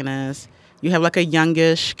protagonist, you have like a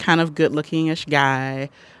youngish kind of good looking-ish guy.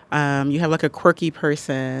 You have like a quirky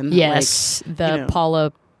person. Yes. Like,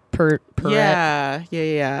 Paula Perrette.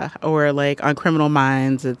 Yeah. Or like on Criminal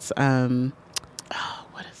Minds, it's,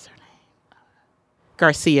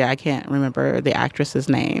 Garcia. I can't remember the actress's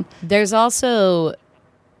name. There's also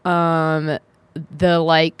the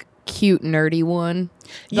like cute nerdy one.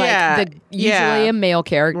 Usually a male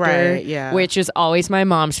character, right, which is always my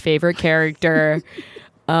mom's favorite character.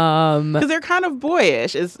 Because they're kind of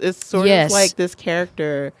boyish. It's sort of like this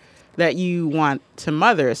character that you want to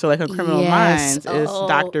mother. So like on Criminal Minds is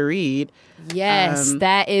Dr. Reed. Yes,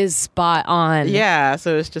 that is spot on. Yeah,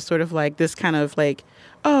 so it's just sort of like this kind of like,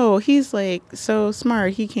 oh, he's like so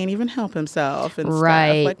smart, he can't even help himself and stuff.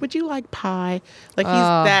 Like, would you like pie? Like he's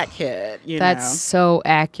that kid, That's so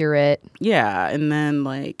accurate. Yeah, and then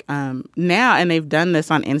like now, and they've done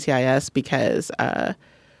this on NCIS because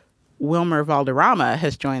Wilmer Valderrama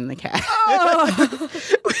has joined the cast,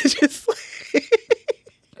 which is like,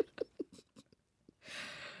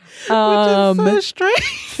 which is so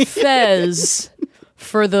strange. Fez,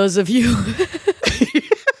 for those of you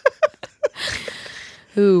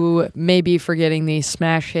who may be forgetting the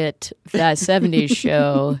smash hit That 70s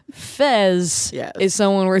Show, Fez is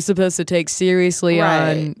someone we're supposed to take seriously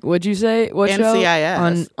on, what'd you say? What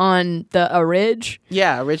NCIS. show? On the Orig?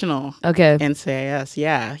 Yeah, original. Okay. NCIS,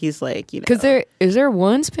 yeah. He's like, Because is there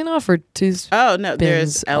one spinoff or two Oh, no,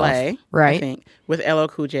 there's LA, right? I think, with LL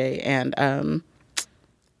Cool J and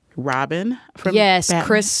Robin from Batman,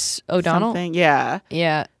 Chris O'Donnell. Something. Yeah.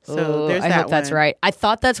 So there's that I hope that's right. I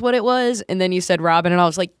thought that's what it was, and then you said Robin, and I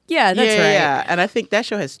was like, yeah, that's right. Yeah, and I think that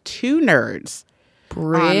show has 2 nerds.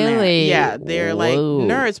 Really? Yeah, they're like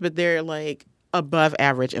nerds, but they're like above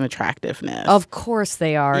average in attractiveness. Of course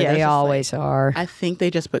they are. Yeah, they always are. I think they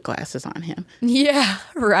just put glasses on him. Yeah,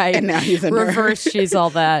 right. And now he's a nerd. Reverse she's all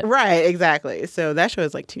that. Right, exactly. So that show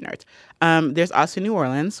is like 2 nerds. There's also New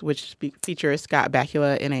Orleans, which features Scott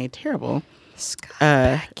Bakula in a terrible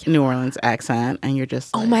New Orleans accent, and you're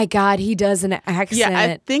just like, oh my God, he does an accent. Yeah,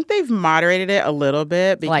 I think they've moderated it a little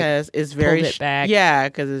bit because it's very pulled it back. Yeah,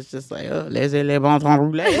 because it's just like laissez-les bon temps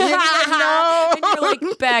rouler. No, and you're like,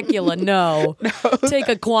 Bakula, no. Take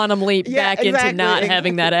a quantum leap back into not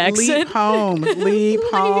having that accent. Leap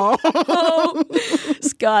home.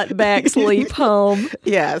 Scott Back's Leap Home.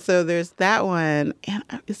 Yeah, so there's that one, and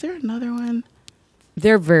is there another one?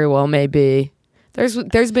 There very well may be.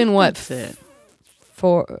 There's been what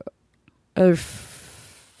four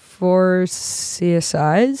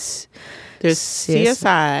CSIs. There's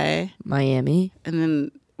CSI Miami, and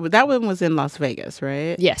then that one was in Las Vegas,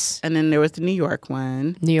 right? Yes. And then there was the New York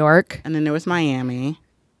one. New York. And then there was Miami.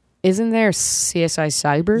 Isn't there CSI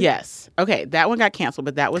Cyber? Yes. Okay, that one got canceled,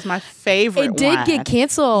 but that was my favorite one. It did get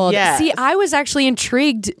canceled. Yes. See, I was actually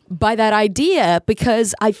intrigued by that idea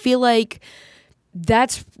because I feel like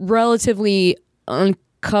that's relatively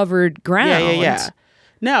uncovered ground. Yeah.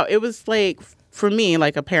 No, it was like, for me,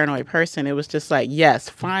 like a paranoid person, it was just like, yes,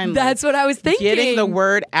 finally. That's what I was thinking. Getting the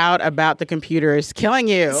word out about the computers killing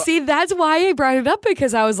you. See, that's why I brought it up,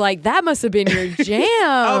 because I was like, that must have been your jam.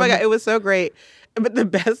 Oh my God, it was so great. But the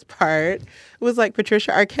best part was like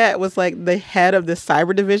Patricia Arquette was like the head of the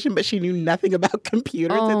cyber division, but she knew nothing about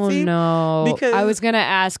computers. Oh no! Because I was gonna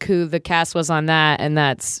ask who the cast was on that, and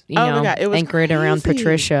that's it was anchored around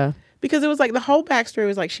Patricia. Because it was like the whole backstory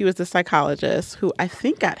was like she was the psychologist who I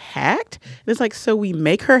think got hacked. And it's like, so we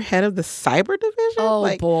make her head of the cyber division? Oh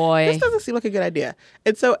like, boy, this doesn't seem like a good idea.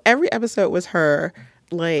 And so every episode was her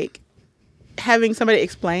like having somebody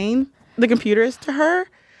explain the computers to her.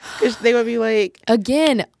 Because they would be like...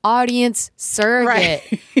 Again, audience surrogate.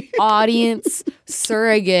 Right. Audience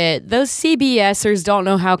surrogate. Those CBSers don't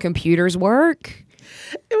know how computers work.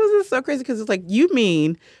 It was just so crazy because it's like, you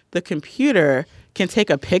mean the computer can take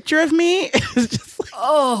a picture of me? It's just like...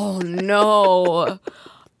 Oh, no.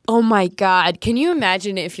 Oh, my God. Can you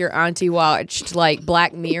imagine if your auntie watched, like,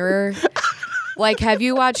 Black Mirror? Like, have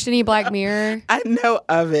you watched any Black Mirror? I know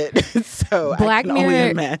of it, so Black I can Mirror, only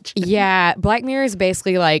imagine. Yeah, Black Mirror is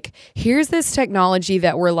basically like, here's this technology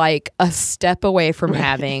that we're like a step away from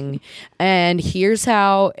having, and here's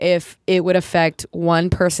how if it would affect one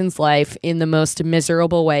person's life in the most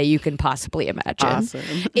miserable way you can possibly imagine. Awesome.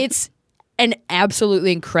 It's an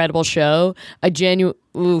absolutely incredible show. A genuine,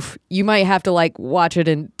 you might have to like watch it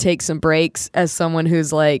and take some breaks as someone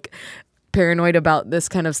who's like paranoid about this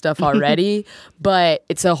kind of stuff already, but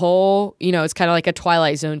it's a whole, it's kind of like a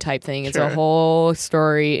Twilight Zone type thing. It's a whole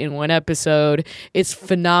story in one episode. It's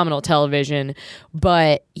phenomenal television.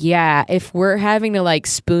 But yeah, if we're having to like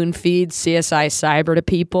spoon feed CSI Cyber to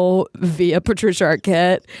people via Patricia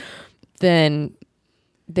Arquette, then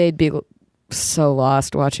they'd be so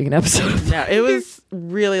lost watching an episode of that. No, it was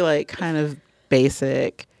really like kind of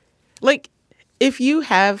basic. Like, if you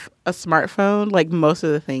have a smartphone, like most of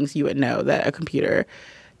the things you would know that a computer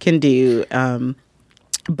can do,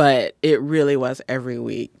 but it really was every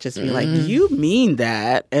week just be like, do you mean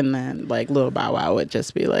that? And then like Lil Bow Wow would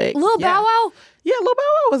just be like, Lil Bow Wow? Yeah, Lil Bow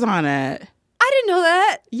Wow was on it. I didn't know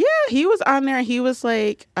that. Yeah, he was on there. He was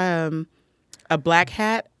like a black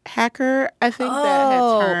hat hacker, I think, that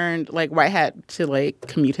had turned like white hat to like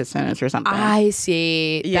commute his sentence or something. I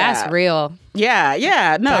see. Yeah. That's real.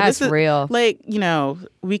 Yeah. No, that's this is real. Like,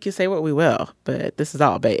 we can say what we will, but this is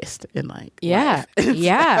all based in like life.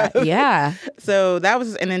 Yeah. So that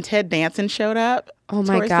was, and then Ted Danson showed up. Oh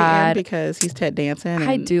my God! The end because he's Ted Danson.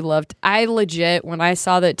 I legit, when I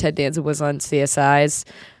saw that Ted Danson was on CSIs,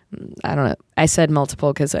 I don't know. I said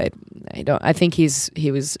multiple because I think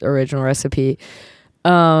he was Original Recipe.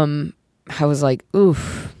 I was like,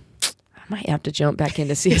 oof, I might have to jump back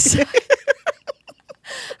into CSI.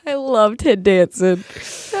 I love Ted Danson.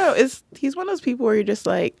 No, he's one of those people where you're just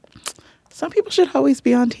like, some people should always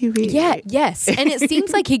be on TV. Yeah, yes. And it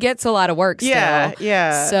seems like he gets a lot of work still.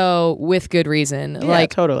 Yeah. So with good reason. Yeah, like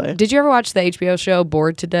totally. Did you ever watch the HBO show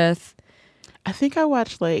Bored to Death? I think I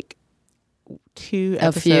watched like 2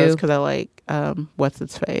 episodes because I like what's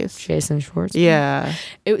its face? Jason Schwartzman. Yeah.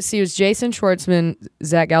 It was Jason Schwartzman,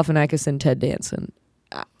 Zach Galifianakis, and Ted Danson.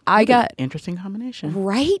 I got interesting combination.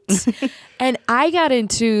 Right? And I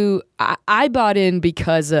bought in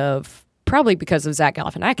probably because of Zach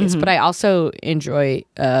Galifianakis, but I also enjoy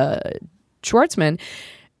Schwartzman.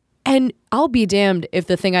 And I'll be damned if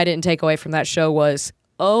the thing I didn't take away from that show was,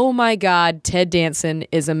 oh my God, Ted Danson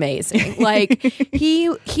is amazing. Like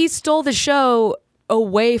he stole the show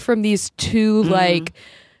away from these two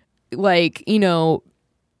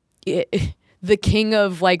the king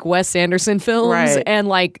of like Wes Anderson films and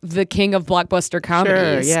like the king of blockbuster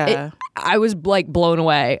comedies. Sure, yeah. I was like blown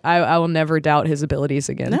away. I will never doubt his abilities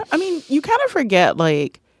again. No, I mean, you kind of forget,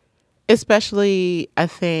 like, especially I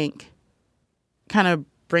think kind of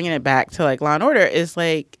bringing it back to like Law and Order is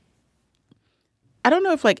like, I don't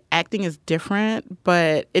know if like acting is different,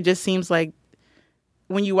 but it just seems like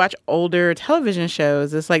when you watch older television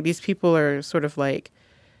shows, it's like these people are sort of like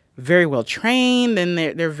very well trained and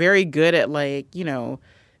they're very good at like, you know,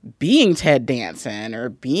 being Ted Danson or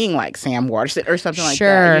being like Sam Waterston or something like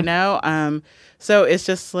that, you know? So it's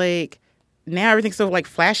just like now everything's so like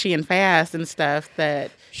flashy and fast and stuff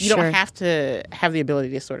that you don't have to have the ability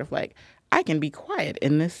to sort of like, I can be quiet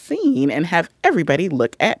in this scene and have everybody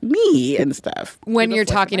look at me and stuff. When you're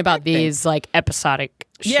talking about these like episodic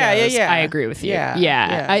shows, I agree with you.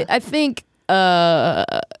 Yeah. I think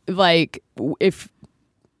like if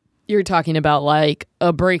you're talking about like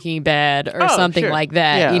a Breaking Bad or something like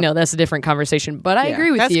that, you know, that's a different conversation. But I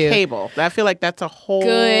agree with you. That's cable. I feel like that's a whole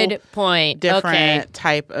good point. Different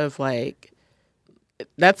type of like,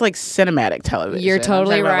 that's like cinematic television. You're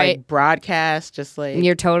totally about, right. Like, broadcast, just like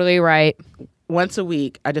you're totally right. Once a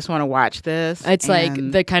week, I just want to watch this. It's like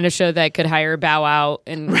the kind of show that could hire Bow Wow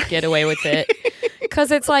and get away with it. Because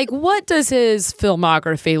it's like, what does his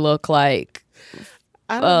filmography look like?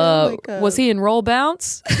 I don't know, was he in Roll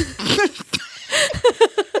Bounce?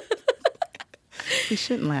 You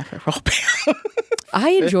shouldn't laugh at Roll Bounce. I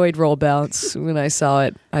enjoyed Roll Bounce when I saw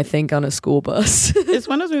it, I think, on a school bus. It's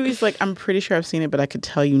one of those movies, like, I'm pretty sure I've seen it, but I could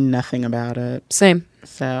tell you nothing about it. Same.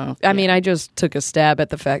 So, I mean, I just took a stab at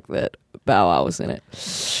the fact that Bow Wow was in it.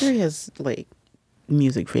 Sure, he has, like,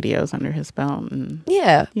 music videos under his belt. And,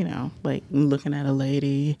 yeah. You know, like, looking at a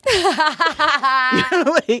lady. You know,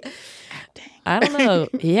 like, acting. I don't know.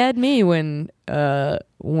 He had me when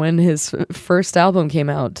his first album came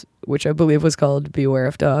out, which I believe was called Beware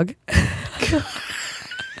of Dog.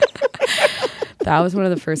 That was one of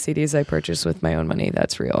the first CDs I purchased with my own money.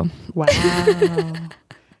 That's real. Wow.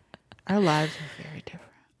 Our lives are very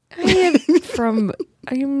different.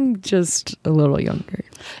 I am just a little younger.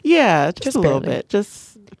 Yeah, just a little bit.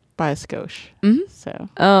 Just by a skosh. Mm-hmm. So,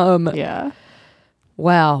 yeah.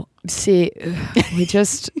 Wow. See,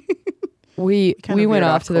 we went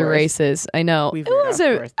off to the races. I know.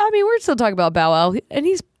 We're still talking about Bow Wow, and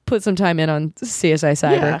he's put some time in on CSI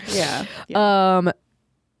Cyber. Yeah.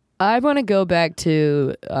 I want to go back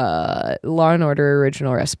to Law and Order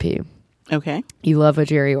Original Recipe. Okay. You love a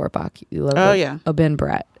Jerry Orbach. You love a Ben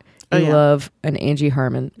Bratt. You love an Angie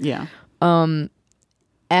Harmon. Yeah.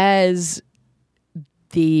 As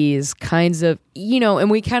these kinds of, you know,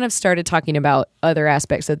 and we kind of started talking about other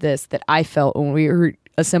aspects of this that I felt when we were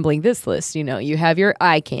assembling this list. You know, you have your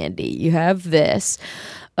eye candy. You have this.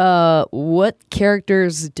 What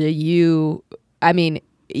characters do you, I mean,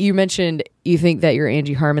 you mentioned you think that your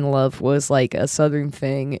Angie Harmon love was like a Southern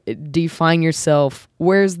thing. Do you find yourself,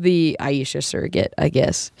 where's the Aisha surrogate, I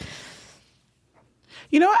guess?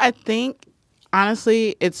 You know, I think,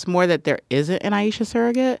 honestly, it's more that there isn't an Aisha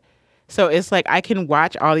surrogate. So it's like I can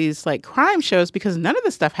watch all these like crime shows because none of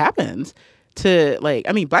this stuff happens to like,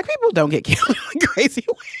 I mean, Black people don't get killed in like crazy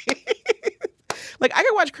ways. Like, I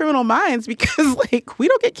can watch Criminal Minds because, like, we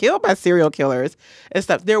don't get killed by serial killers and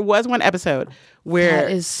stuff. There was one episode where...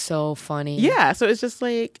 That is so funny. Yeah, so it's just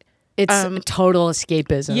like... It's total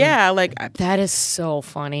escapism. Yeah, like... That is so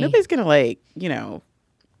funny. Nobody's gonna, like, you know,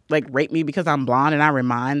 like, rape me because I'm blonde and I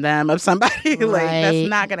remind them of somebody. Right. Like, that's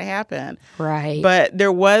not gonna happen. Right. But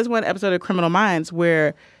there was one episode of Criminal Minds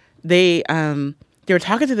where they were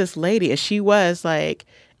talking to this lady and she was, like...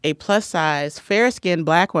 a plus-size, fair-skinned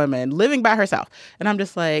Black woman living by herself. And I'm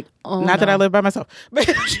just like, that I live by myself. But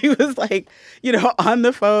she was like, you know, on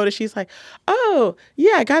the phone. And she's like, oh,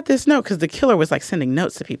 yeah, I got this note. Because the killer was like sending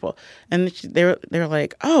notes to people. And they were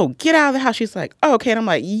like, oh, get out of the house. She's like, oh, okay. And I'm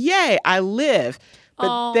like, yay, I live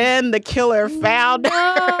But then the killer found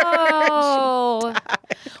her. No.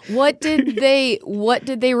 What did they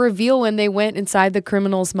reveal when they went inside the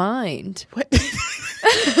criminal's mind? What?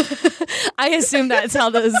 I assume that's how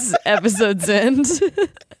those episodes end.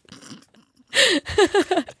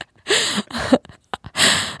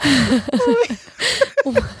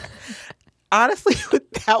 Honestly, with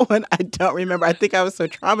that one, I don't remember. I think I was so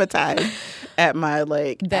traumatized at my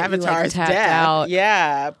Avatar's tapped death. out.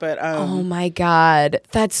 Yeah, but oh my God,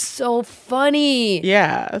 that's so funny.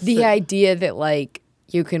 Yeah, the idea that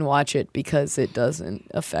you can watch it because it doesn't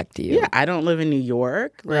affect you. Yeah, I don't live in New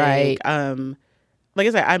York. Right. Like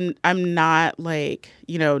I said, I'm not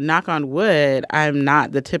knock on wood, I'm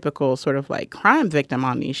not the typical sort of crime victim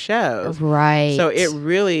on these shows. Right. So it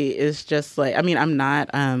really is just I'm not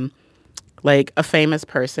a famous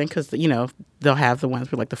person because they'll have the ones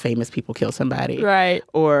where the famous people kill somebody. Right.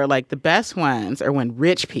 Or the best ones are when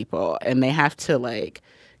rich people and they have to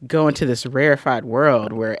go into this rarefied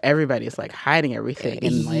world where everybody's hiding everything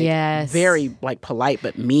and yes. very polite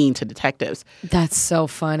but mean to detectives. That's so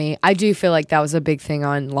funny. I do feel like that was a big thing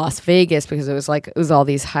on Las Vegas because it was all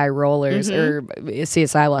these high rollers or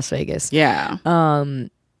CSI Las Vegas. Yeah.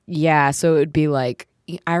 Yeah, so it would be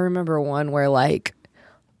I remember one where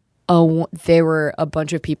there were a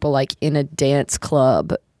bunch of people in a dance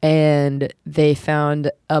club and they found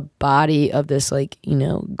a body of this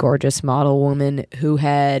gorgeous model woman who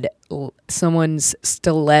had someone's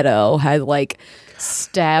stiletto had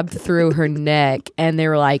stabbed through her neck, and they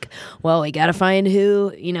were like, well, we gotta find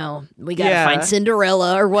we gotta find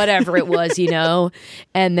Cinderella or whatever it was,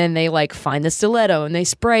 and then they find the stiletto and they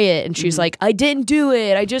spray it and she's like, I didn't do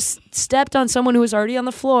it, I just stepped on someone who was already on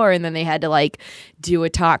the floor, and then they had to do a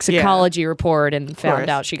toxicology report and found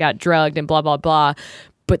out she got drugged and blah blah blah.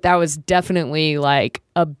 But that was definitely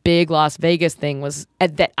a big Las Vegas thing was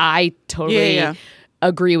that I totally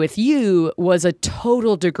agree with you was a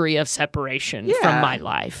total degree of separation from my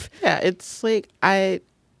life. Yeah, it's I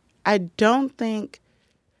don't think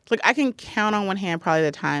I can count on one hand probably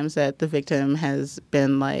the times that the victim has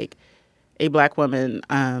been a Black woman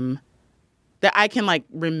that I can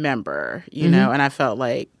remember, know, and I felt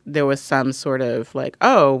there was some sort of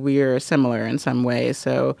oh, we're similar in some way,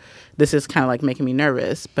 so this is kind of making me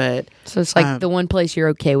nervous. But so it's the one place you're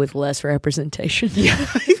okay with less representation.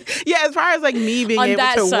 Yeah, as far as me being able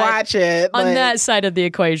to watch it on that side of the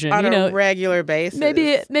equation, on a regular basis,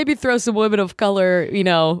 maybe throw some women of color,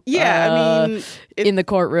 I mean, in the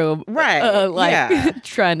courtroom, right?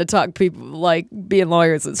 Trying to talk people being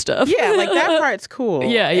lawyers and stuff. Yeah, that part's cool.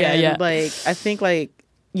 Yeah. I think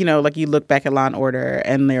you look back at Law and Order,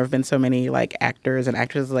 and there have been so many actors and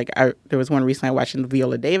actresses. There was one recently I watched, and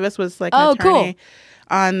Viola Davis was an attorney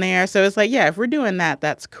on there. So it's if we're doing that,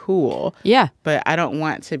 that's cool. Yeah, but I don't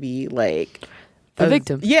want to be the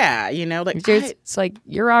victim. Yeah, it's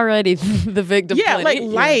you're already the victim. Yeah,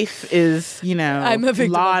 life is I'm a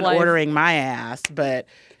victim Law of and life. Ordering my ass, but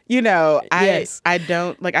I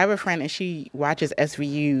don't I have a friend and she watches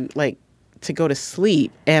SVU to go to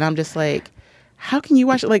sleep, and I'm just how can you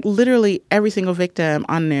watch it? Literally every single victim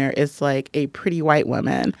on there is a pretty white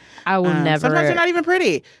woman. I will never. Sometimes they're not even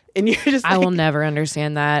pretty, and you're just. I will never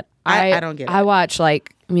understand that. I don't get it. I watch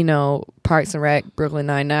Parks and Rec, Brooklyn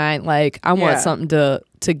Nine-Nine. I want something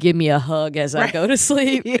to give me a hug as I go to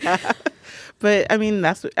sleep. Yeah, but I mean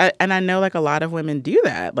and I know a lot of women do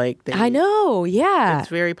that. I know. Yeah, it's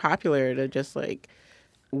very popular to just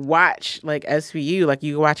watch SVU,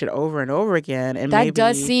 you watch it over and over again, and that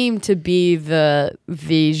does seem to be the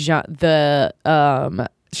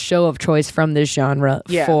show of choice from this genre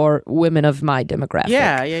for women of my demographic.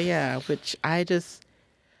 Yeah. Which I just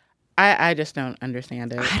don't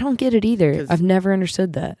understand it. I don't get it either. I've never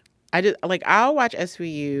understood that. I just I'll watch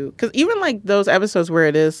SVU because even those episodes where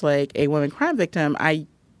it is a woman crime victim, I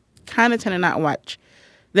kind of tend to not watch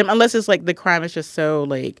them unless it's the crime is just so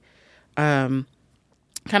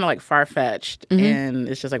kind of far-fetched, and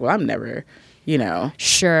it's just well, I'm never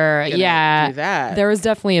sure do that. There was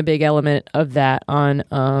definitely a big element of that on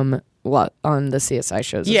on the CSI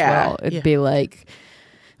shows as well. It'd be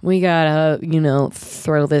we gotta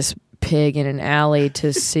throw this pig in an alley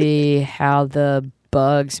to see how the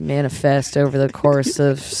bugs manifest over the course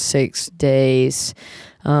of 6 days,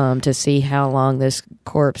 to see how long this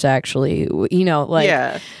corpse actually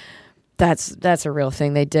That's a real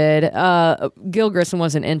thing they did. Gil Grissom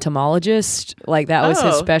was an entomologist. That was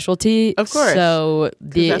his specialty. Of course. So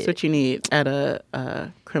that's what you need at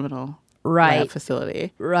a criminal lab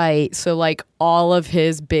facility. Right. So all of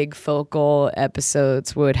his big focal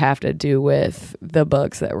episodes would have to do with the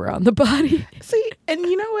bugs that were on the body. See, And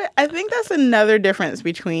you know what? I think that's another difference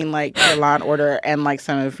between like the Law and Order and like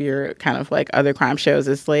some of your kind of like other crime shows.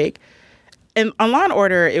 Is like, and on Law and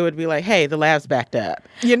Order, it would be like, hey, the lab's backed up.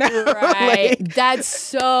 You know? Right. Like, That's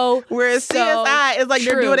so whereas so CSI is like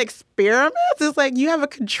true. they're doing experiments. It's like you have a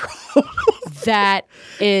control. That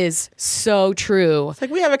is so true. It's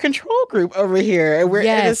like we have a control group over here.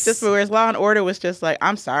 And it's just, whereas Law and Order was just like,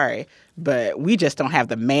 I'm sorry, but we just don't have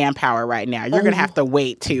the manpower right now. You're going to have to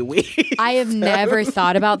wait 2 weeks. I have never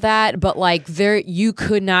thought about that, but like you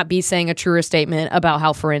could not be saying a truer statement about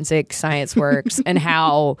how forensic science works and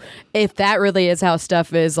how, if that really is how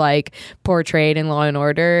stuff is like portrayed in Law and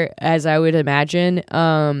Order, as I would imagine.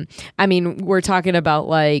 I mean, we're talking about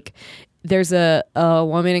like, there's a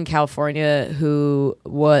woman in California who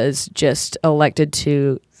was just elected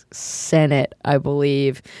to Senate, I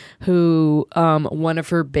believe, who one of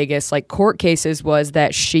her biggest like court cases was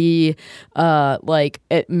that she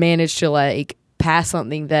it managed to like pass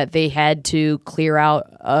something that they had to clear out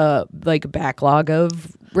like a backlog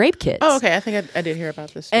of rape kits. Oh, okay. I think I did hear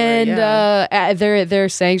about this story. And they're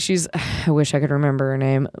saying she's, I wish I could remember her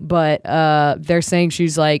name, but they're saying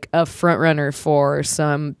she's like a front runner for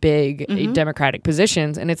some big Democratic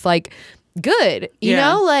positions. And it's like, good, you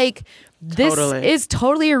know, like this is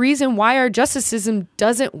totally a reason why our justice system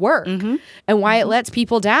doesn't work and why it lets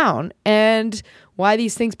people down and why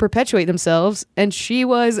these things perpetuate themselves. And she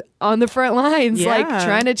was on the front lines, like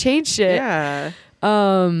trying to change shit. Yeah.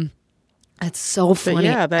 That's so funny.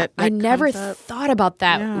 That I never thought about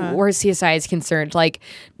that where CSI is concerned. Like,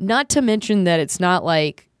 not to mention that it's not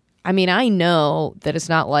like, I mean, I know that it's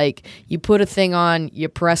not like you put a thing on, you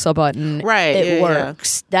press a button, right? It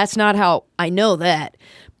works. That's not how I know that.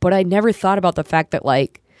 But I never thought about the fact that,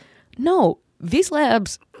 like, no, these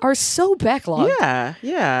labs are so backlogged.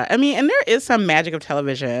 Yeah. I mean, and there is some magic of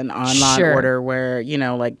television on Law and Order where, you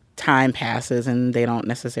know, like time passes and they don't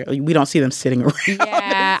necessarily, we don't see them sitting around.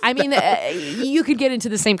 Yeah. I mean, you could get into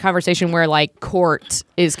the same conversation where like court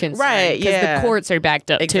is concerned. Right. Because the courts are backed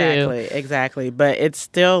up too. Exactly. But it's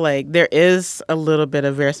still like there is a little bit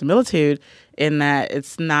of verisimilitude in that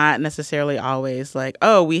it's not necessarily always like,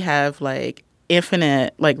 oh, we have like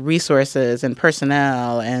infinite like resources and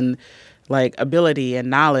personnel and like ability and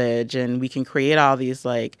knowledge, and we can create all these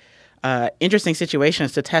like interesting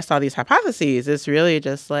situations to test all these hypotheses. It's really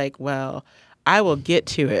just like, well, I will get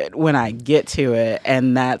to it when I get to it,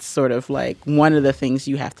 and that's sort of like one of the things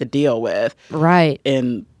you have to deal with, right,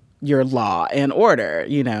 in your Law and Order,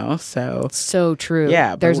 you know. So true.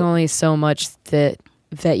 Yeah, there's only so much that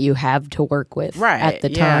you have to work with at the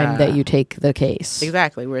time that you take the case.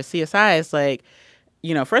 Exactly. Where CSI is like,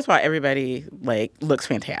 you know, first of all, everybody like looks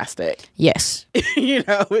fantastic. Yes. You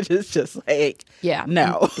know, which is just like,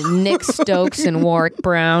 no. Nick Stokes and Warwick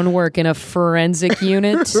Brown work in a forensic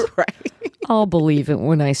unit. Right. I'll believe it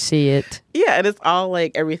when I see it. Yeah, and it's all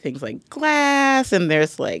like everything's like glass and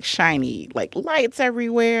there's like shiny like lights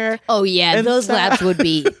everywhere. Oh yeah, those labs would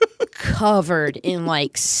be covered in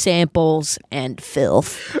like samples and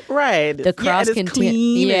filth. Right. The cross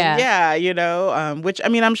clean. Yeah, you know, which I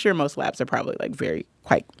mean, I'm sure most labs are probably like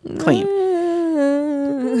quite clean.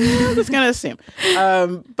 I'm just gonna assume.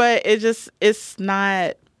 But it's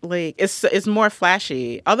not like it's more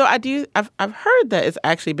flashy. Although I've heard that it's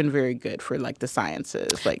actually been very good for like the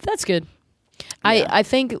sciences. Like that's good. Yeah. I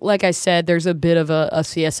think, like I said, there's a bit of a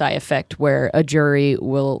CSI effect where a jury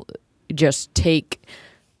will just take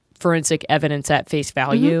forensic evidence at face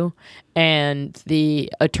value, and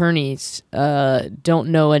the attorneys don't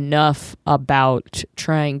know enough about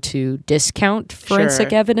trying to discount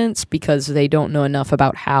forensic evidence because they don't know enough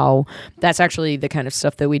about how. That's actually the kind of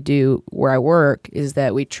stuff that we do where I work, is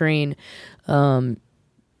that we train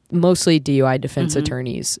mostly DUI defense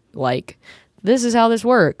attorneys, like, this is how this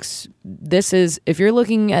works. This is, if you're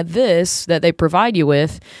looking at this that they provide you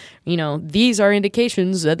with, you know, these are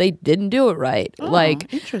indications that they didn't do it right. Oh,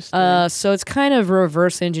 like, interesting. So it's kind of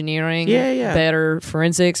reverse engineering better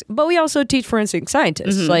forensics. But we also teach forensic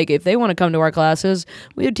scientists. Like, if they want to come to our classes,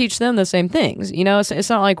 we would teach them the same things. You know, it's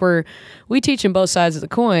not like we teach them both sides of the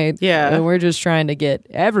coin. Yeah. And we're just trying to get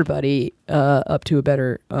everybody up to a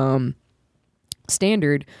better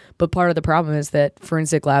standard. But part of the problem is that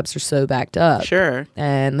forensic labs are so backed up. Sure.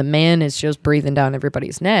 And the man is just breathing down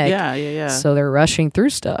everybody's neck. Yeah. So they're rushing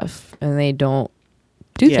through stuff and they don't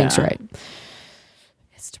do things right.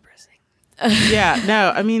 It's depressing.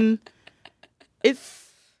 No, I mean,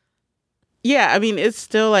 it's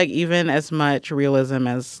still like, even as much realism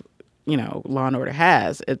as, you know, Law and Order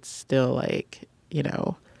has, it's still like, you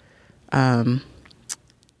know,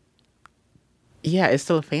 it's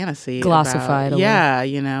still a fantasy. Glossified.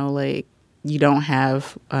 You know, like, you don't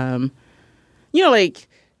have, like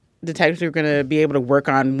detectives are going to be able to work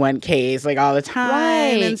on one case like all the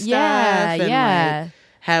time and stuff. Yeah, and, yeah. Like,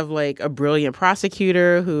 have like a brilliant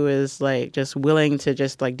prosecutor who is like just willing to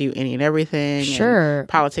just like do any and everything. Sure. And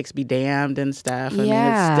politics be damned and stuff.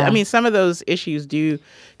 Yeah. I mean, some of those issues do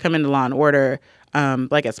come into Law and Order,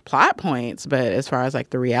 like as plot points, but as far as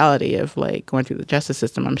like the reality of like going through the justice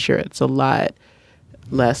system, I'm sure it's a lot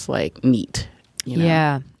less like neat. You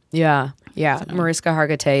know? Yeah. So. Mariska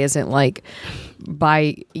Hargitay isn't like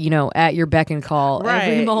by, at your beck and call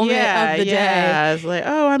every moment of the day. Yeah, it's like,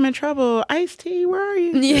 oh, I'm in trouble. Ice-T, where are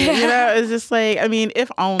you? Yeah. It's just like, I mean, if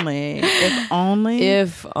only. I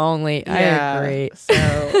agree.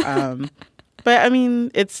 So, but I mean,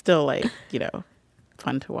 it's still like,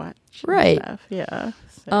 fun to watch. Right. Stuff. Yeah.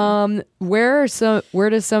 So. Where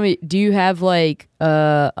does do you have like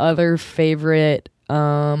other favorite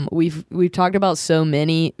we've talked about so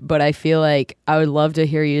many, but I feel like I would love to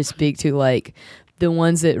hear you speak to like the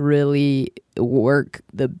ones that really work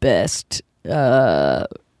the best for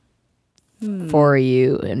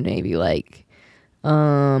you, and maybe like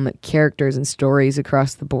characters and stories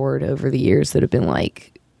across the board over the years that have been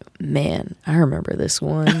like, man, I remember this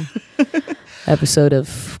one episode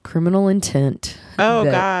of Criminal Intent. Oh,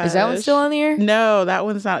 gosh. Is that one still on the air? No, that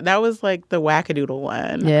one's not. That was like the wackadoodle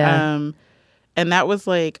one. Yeah. And that was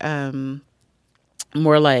like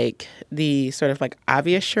more like the sort of like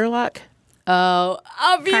obvious Sherlock. Oh,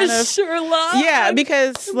 obvious kind of. Sherlock. Yeah,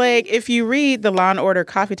 because like if you read the Law and Order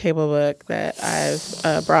coffee table book that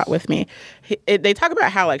I've brought with me, they talk about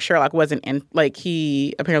how like Sherlock wasn't in, like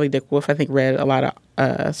he apparently Dick Wolf I think read a lot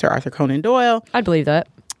of Sir Arthur Conan Doyle. I'd believe that.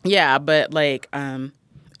 Yeah, but like and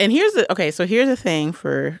here's the thing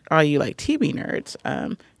for all you like TV nerds,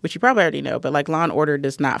 which you probably already know, but like Law and Order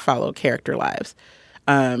does not follow character lives.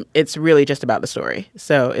 It's really just about the story.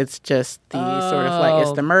 So it's just the sort of like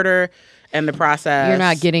it's the murder and the process. You're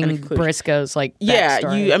not getting Briscoe's like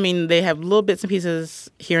backstory. Yeah, I mean they have little bits and pieces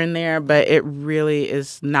here and there, but it really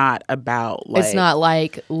is not about like it's not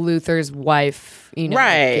like Luther's wife,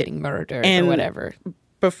 right, getting murdered or whatever.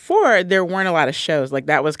 Before there weren't a lot of shows like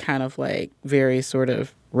that was kind of like very sort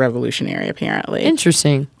of revolutionary apparently.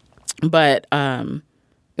 Interesting. But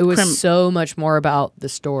it was so much more about the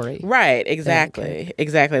story. Right, exactly.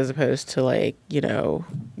 Exactly, as opposed to like,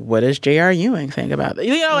 what does J.R. Ewing think about it?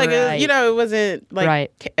 It wasn't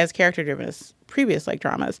like as character driven as previous like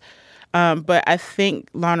dramas. But I think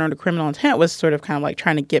Law and Order Criminal Intent was sort of kind of like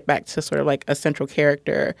trying to get back to sort of like a central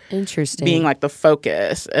character. Interesting. Being like the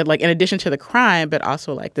focus, like in addition to the crime, but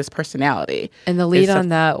also like this personality. And the lead on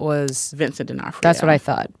that was Vincent D'Onofrio. That's what I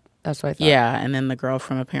thought. Yeah, and then the girl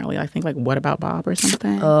from apparently I think like What About Bob or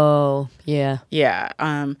something. Oh, yeah. Yeah.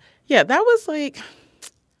 Yeah, that was like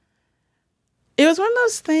it was one of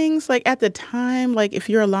those things like at the time, like if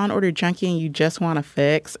you're a Law and Order junkie and you just want to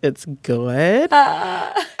fix, it's good.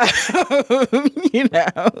 I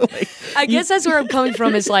guess that's where I'm coming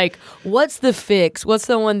from. Is like, what's the fix? What's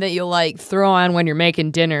the one that you'll like throw on when you're making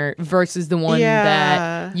dinner versus the one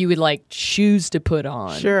that you would like choose to put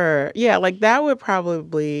on? Sure. Yeah, like that would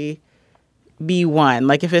probably be one.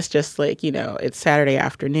 Like if it's just like, it's Saturday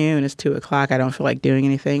afternoon, it's 2:00, I don't feel like doing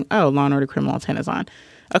anything. Oh, Law and Order Criminal Intent is on.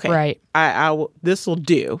 Okay. Right. I will. This will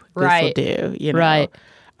do. Right. This will do. Right.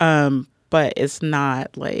 But it's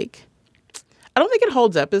not like I don't think it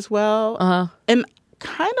holds up as well. And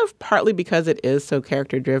kind of partly because it is so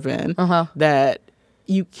character driven that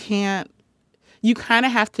you can't. You kind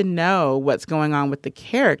of have to know what's going on with the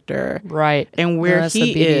character, right? And where that's he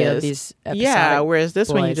the beauty is. Of these yeah. Whereas this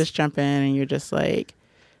one, you just jump in and you're just like,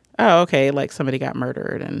 oh, okay, like somebody got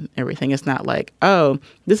murdered and everything. It's not like, oh,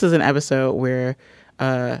 this is an episode where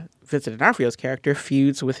Vincent D'Onofrio's character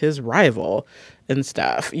feuds with his rival and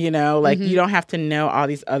stuff, you don't have to know all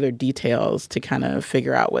these other details to kind of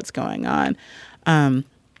figure out what's going on. And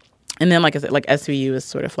then, like I said, like SVU is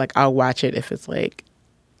sort of like, I'll watch it if it's like,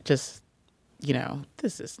 just,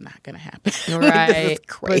 this is not going to happen. Right. This is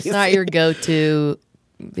crazy. But it's not your go-to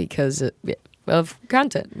because of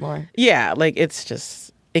content more. Yeah. Like it's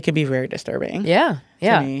just, it can be very disturbing. Yeah.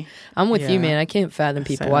 Yeah. Me. I'm with you, man. I can't fathom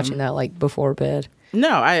people watching that like before bed. No,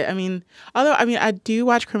 I mean, I do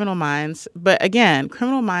watch Criminal Minds, but again,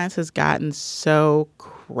 Criminal Minds has gotten so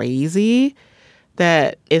crazy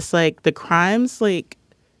that it's like the crimes, like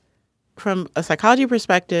from a psychology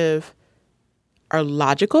perspective, are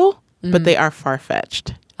logical, but they are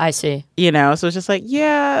far-fetched. I see. So it's just like,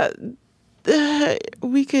 yeah,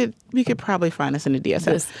 we could probably find this in a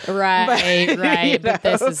DSM. Right. But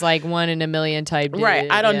this is like 1 in a million type dude. Right.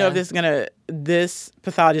 I don't know if this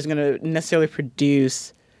pathology is gonna necessarily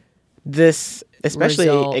produce this especially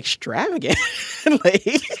result. extravagant.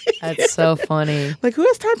 Like, That's so funny. like, who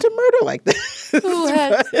has time to murder like this? Who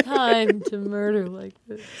has time to murder like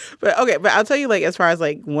this? But okay, but I'll tell you, like, as far as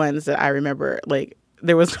like ones that I remember, like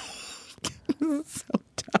there was so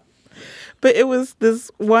dumb. But it was this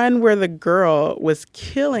one where the girl was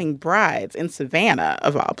killing brides in Savannah,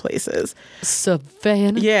 of all places.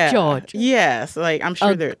 Savannah, Georgia. Yes, like I'm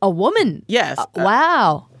sure there. A woman. Yes.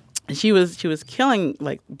 Wow. She was killing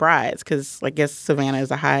like brides because, like, I guess Savannah is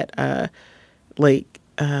a hot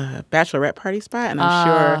bachelorette party spot, and I'm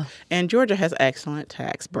sure, and Georgia has excellent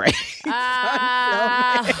tax breaks. I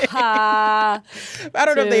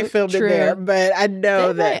don't know if they filmed it there, but I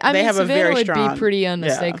know they have Savannah a very strong. Would be pretty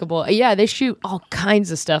unmistakable. Yeah, they shoot all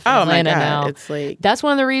kinds of stuff in Atlanta now. It's like that's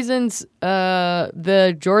one of the reasons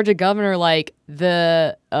the Georgia governor, like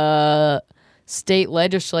the state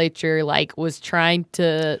legislature, like was trying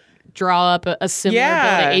to draw up a similar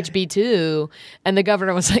bill to HB2, and the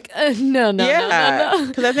governor was like, no.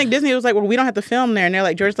 Because I think Disney was like, well, we don't have to film there, and they're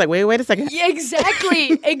like, George's like, wait a second. Yeah,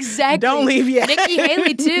 exactly. Don't leave yet. Nikki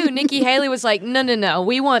Haley too. Nikki Haley was like, no,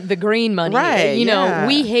 we want the green money. Right, you know,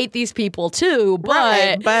 we hate these people too,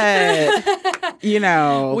 but you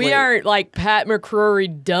know, we aren't like Pat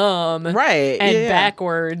McCrory dumb, right, and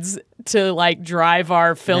backwards to like drive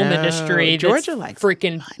our film industry Georgia that's likes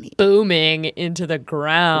freaking money. booming into the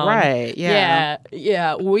ground. Right.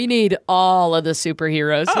 Yeah. We need all of the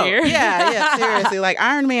superheroes here. Yeah. Seriously, like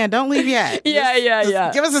Iron Man, don't leave yet.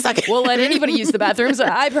 Yeah. Give us a second. We'll let anybody use the bathrooms.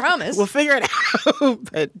 I promise. We'll figure it out,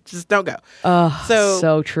 but just don't go.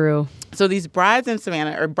 So true. So these brides in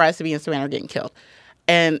Savannah, or brides to be in Savannah, are getting killed,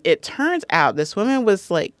 and it turns out this woman was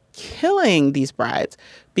like killing these brides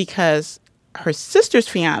because her sister's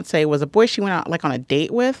fiance was a boy she went out like on a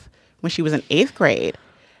date with when she was in 8th grade.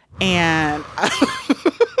 And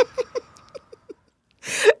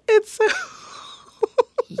it's so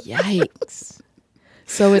yikes.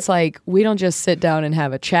 So it's like we don't just sit down and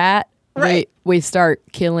have a chat. Right. We start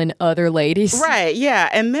killing other ladies. Right, yeah.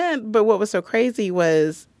 And then, but what was so crazy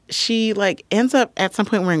was she like ends up at some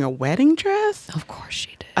point wearing a wedding dress. Of course she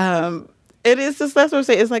did. It is just, that's what I'm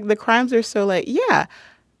saying. It's like the crimes are so like, yeah.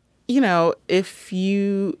 You know, if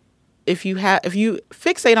you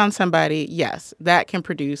fixate on somebody, yes, that can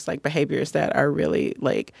produce like behaviors that are really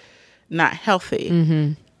like not healthy.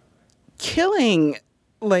 Mm-hmm. Killing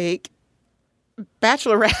like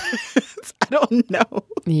bachelorettes, I don't know.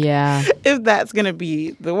 Yeah, if that's gonna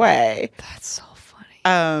be the way. That's so funny.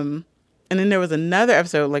 And then there was another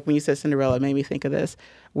episode, like when you said Cinderella, it made me think of this,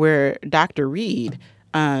 where Dr. Reed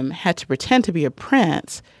had to pretend to be a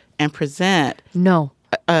prince and present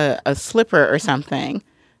a slipper or something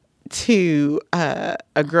to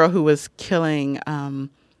a girl who was killing.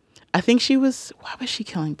 I think she was. Why was she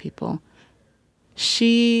killing people?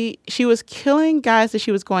 She was killing guys that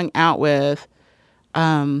she was going out with,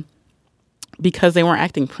 because they weren't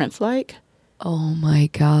acting prince-like. Oh my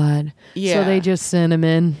God! Yeah. So they just sent him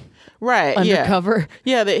in, right? Undercover.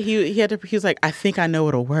 Yeah. That he had to. He was like, I think I know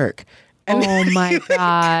it'll work. And oh my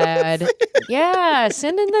God. Yeah,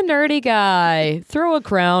 send in the nerdy guy. Throw a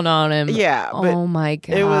crown on him. Yeah. Oh my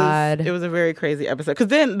God. It was a very crazy episode. Because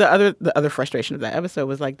then the other frustration of that episode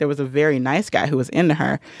was like there was a very nice guy who was into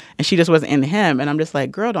her and she just wasn't into him. And I'm just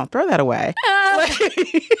like, girl, don't throw that away.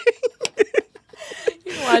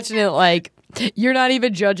 You're watching it like you're not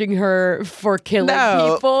even judging her for killing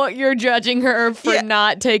people. You're judging her for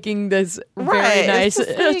not taking this very nice, like,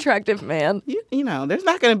 attractive man. You know, there's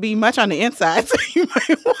not going to be much on the inside, so you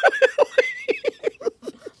might want to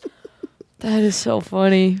leave. That is so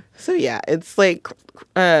funny. So yeah, it's like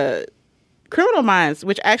Criminal Minds,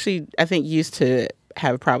 which actually I think used to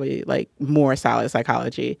have probably like more solid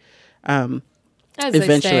psychology. As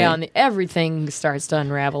they stay on everything starts to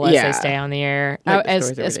unravel as they stay on the air. Like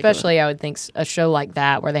Especially, I would think a show like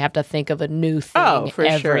that where they have to think of a new thing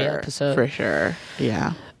every episode. For sure,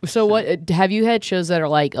 yeah. So what have you had shows that are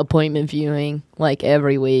like appointment viewing, like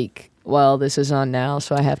every week? Well, this is on now,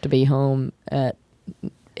 so I have to be home at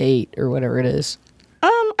 8 or whatever it is.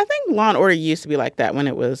 I think Law and Order used to be like that when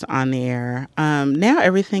it was on the air. Now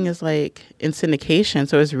everything is like in syndication,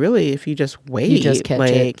 so it's really if you just wait, you just catch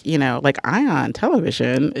it. You know, like Ion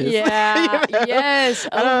Television is yes,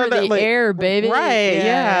 over the air, baby. Right,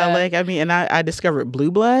 yeah. Like I mean, and I discovered Blue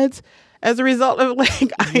Bloods as a result of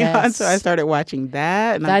like Ion, so I started watching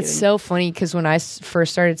that. And that's so funny because when I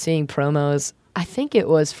first started seeing promos, I think it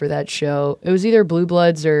was for that show. It was either Blue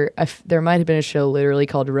Bloods or there might have been a show literally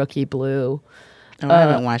called Rookie Blue. Oh, I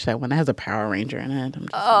haven't watched that one. That has a Power Ranger in it.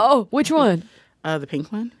 Which one? The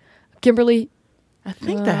pink one. Kimberly. I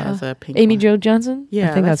think that has a pink Amy one. Jo Johnson?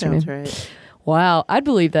 Yeah, I think that that's her sounds name. right. Wow, I'd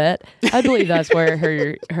believe that. I believe that's where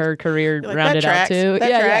her career like, rounded out to.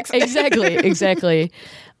 That tracks. Exactly.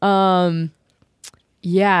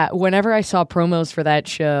 Yeah, whenever I saw promos for that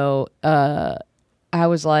show, I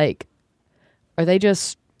was like, are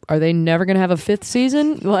they never going to have a 5th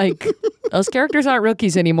season? Like, those characters aren't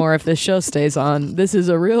rookies anymore if this show stays on. This is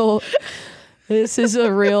a real,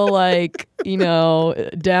 like,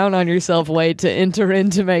 down on yourself way to enter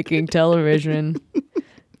into making television,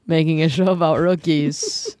 making a show about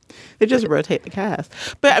rookies. They just rotate the cast.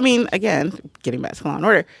 But, I mean, again, getting back to Law &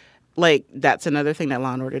 Order, like, that's another thing that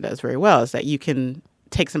Law & Order does very well is that you can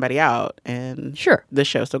take somebody out and the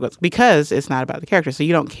show still goes because it's not about the character, so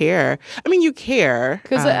you don't care. I mean, you care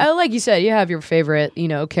because like you said, you have your favorite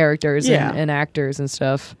characters and actors and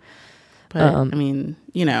stuff, but I mean,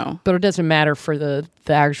 but it doesn't matter for the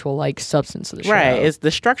actual like substance of the show, right? It's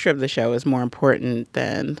the structure of the show is more important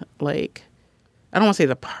than, like, I don't want to say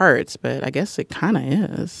the parts, but I guess it kind of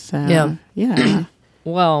is. So, yeah.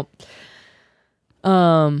 Well,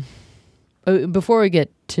 before we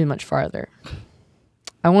get too much farther,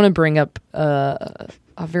 I want to bring up a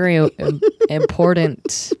very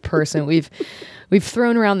important person. We've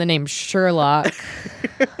thrown around the name Sherlock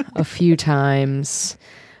a few times.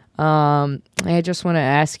 I just want to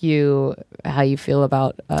ask you how you feel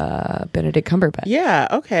about Benedict Cumberbatch. Yeah.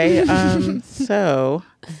 Okay. So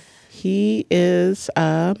he is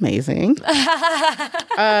amazing.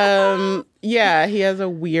 Yeah, he has a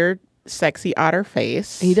weird, sexy otter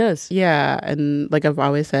face. He does. Yeah, and like I've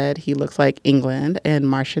always said, he looks like England and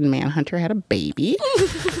Martian Manhunter had a baby.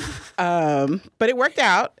 But it worked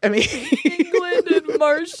out. I mean, England and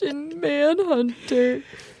Martian Manhunter.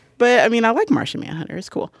 But I mean, I like Martian Manhunter. It's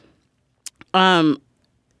cool.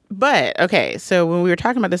 But okay, so when we were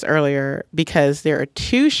talking about this earlier, because there are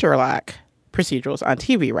 2 Sherlock procedurals on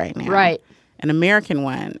TV right now. Right. An American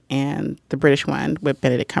one and the British one with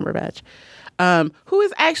Benedict Cumberbatch. Who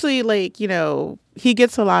is actually like, he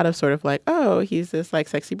gets a lot of sort of like, oh, he's this like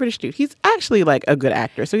sexy British dude. He's actually like a good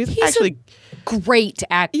actor. So he's actually a great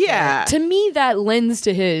actor. Yeah. To me, that lends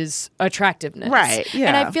to his attractiveness. Right. Yeah.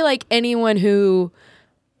 And I feel like anyone who,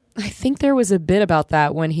 I think there was a bit about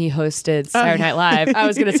that when he hosted Saturday Night Live. I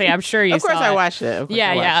was going to say, I'm sure you saw it. Of course I watched it.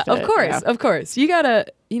 Of course. You got to,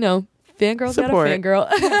 fangirls got to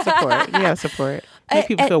fangirl. Support. Make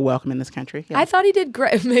people feel welcome in this country. Yeah. I thought he did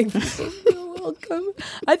great. Make people feel welcome.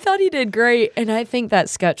 I thought he did great, and I think that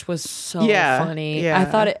sketch was so funny. Yeah. I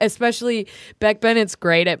thought Especially Beck Bennett's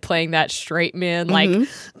great at playing that straight man, like,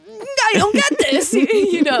 I don't get this,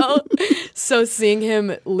 So seeing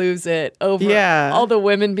him lose it over all the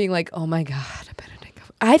women being like, oh my God,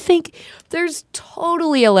 I think there's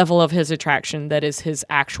totally a level of his attraction that is his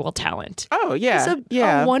actual talent. Oh, yeah. He's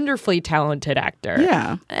a wonderfully talented actor.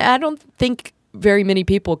 Yeah. I don't think very many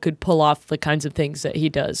people could pull off the kinds of things that he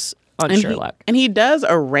does on Sherlock. And he does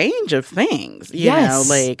a range of things, you know,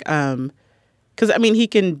 like, because, I mean, he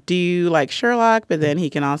can do, like, Sherlock, but then he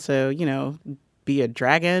can also, be a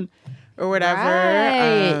dragon or whatever.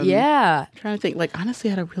 Right, I'm trying to think. Like, honestly,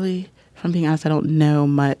 if I'm being honest, I don't know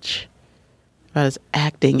much about his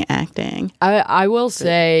acting. I will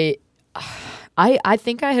say, I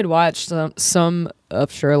think I had watched some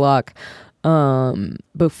of Sherlock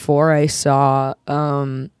before I saw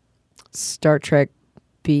Star Trek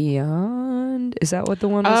Beyond. Is that what the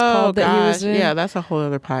one was called that he was in? Yeah, that's a whole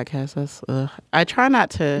other podcast. I try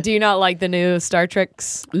not to. Do you not like the new Star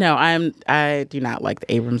Treks? No, I do not like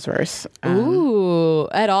the Abrams verse. Ooh,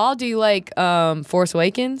 at all? Do you like Force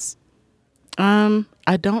Awakens?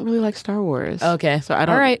 I don't really like Star Wars. Okay. So I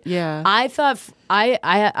don't. All right. Yeah. I thought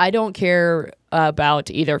I don't care about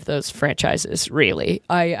either of those franchises, really.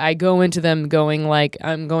 I go into them going like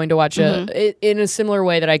I'm going to watch in a similar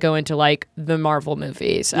way that I go into like the Marvel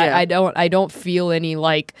movies. Yeah. I don't feel any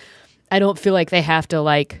like I don't feel like they have to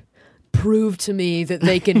like prove to me that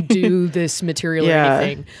they can do this material or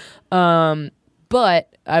anything.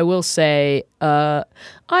 But I will say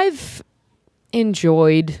I've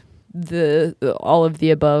enjoyed all of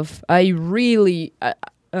the above. I really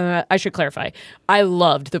I should clarify. I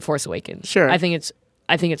loved The Force Awakens. Sure. I think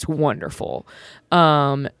it's wonderful.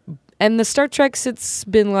 And the Star Treks, it's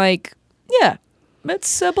been like,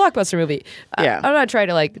 it's a blockbuster movie. Yeah. I'm not trying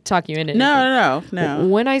to like talk you into anything. No.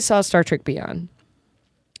 When I saw Star Trek Beyond,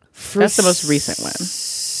 that's the most recent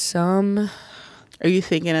one. Are you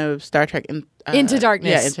thinking of Star Trek Into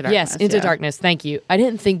Darkness? Yeah, Into Darkness. Yes, Into Darkness. Thank you. I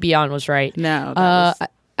didn't think Beyond was right. No.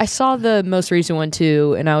 I saw the most recent one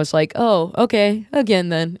too, and I was like, "Oh, okay, again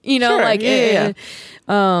then." Sure,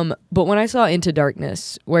 But when I saw Into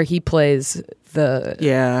Darkness, where he plays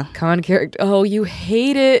the Khan character. Oh, you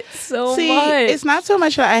hate it so much. It's not so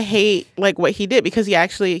much that I hate like what he did, because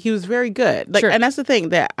he was very good. Like, and that's the thing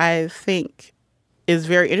that I think is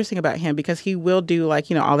very interesting about him, because he will do like,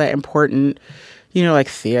 all that important, like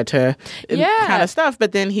theater kind of stuff,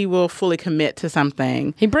 but then he will fully commit to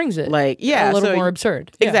something. He brings it like, a little more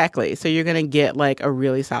absurd. Exactly. So you're going to get like a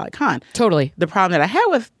really solid Khan. Totally. The problem that I had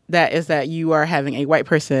with that is that you are having a white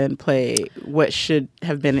person play what should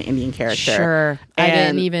have been an Indian character. Sure. I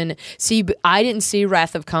didn't see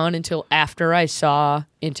Wrath of Khan until after I saw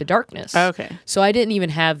Into Darkness. Okay. So I didn't even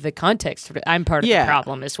have the context for it. I'm part of the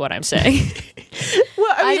problem, is what I'm saying.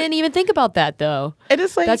 Well, I didn't even think about that, though. And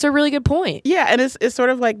it's like, that's a really good point. Yeah, and it's sort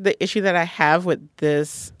of like the issue that I have with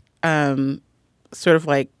this sort of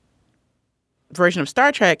like version of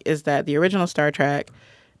Star Trek is that the original Star Trek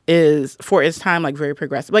is, for its time, like very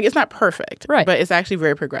progressive. Like, it's not perfect, right, but it's actually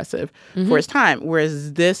very progressive for its time.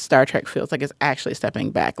 Whereas this Star Trek feels like it's actually stepping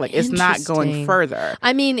back. Like, it's not going further.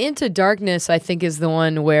 I mean, Into Darkness, I think, is the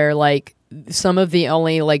one where like some of the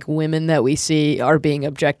only like women that we see are being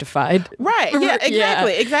objectified. Right. Yeah,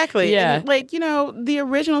 exactly. Yeah. And, like, the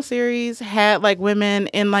original series had like women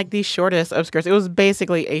in like the shortest of skirts. It was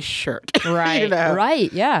basically a shirt. Right.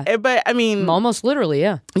 Right. Yeah. But I mean, almost literally,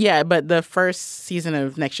 yeah. Yeah, but the first season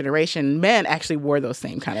of Next Generation, men actually wore those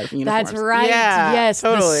same kind of uniforms. That's right. Yeah, yes.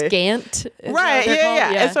 totally. The scant. Right.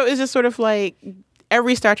 Yeah. And so it's just sort of like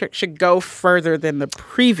every Star Trek should go further than the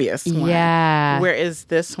previous one. Yeah. Whereas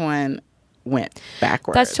this one went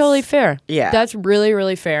backwards. That's totally fair. Yeah. That's really,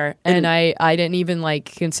 really fair. And I didn't even like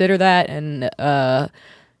consider that. And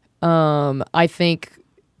I think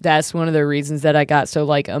that's one of the reasons that I got so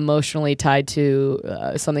like emotionally tied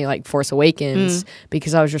to something like Force Awakens,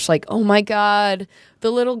 because I was just like, oh my God, the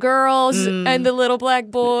little girls and the little black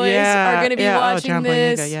boys are going to be watching John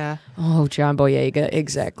this. Boyega, Oh, John Boyega,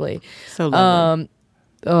 exactly. So lovely.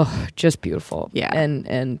 Just beautiful. Yeah.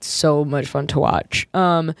 And so much fun to watch.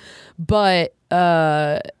 But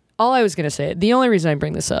all I was going to say, the only reason I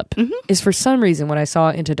bring this up is for some reason when I saw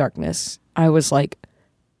Into Darkness, I was like,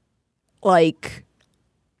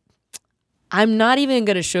 I'm not even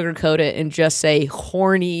going to sugarcoat it and just say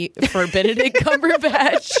horny for Benedict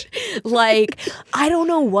Cumberbatch. Like, I don't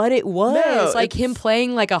know what it was. No, like him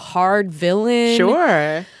playing like a hard villain.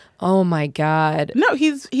 Sure. Oh my God. No,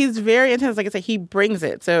 he's very intense. Like I said, he brings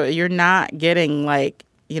it. So you're not getting like,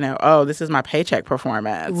 oh, this is my paycheck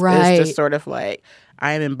performance. Right. It's just sort of like,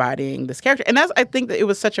 I am embodying this character. And I think that it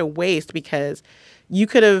was such a waste, because you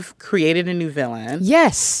could have created a new villain.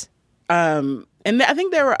 Yes. And I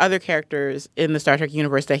think there were other characters in the Star Trek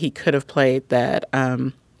universe that he could have played that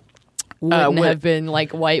wouldn't have been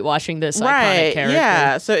like whitewashing this iconic character.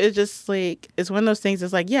 Yeah. So it's just like, it's one of those things.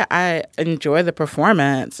 It's like, yeah, I enjoy the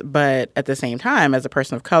performance, but at the same time, as a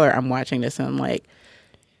person of color, I'm watching this and I'm like,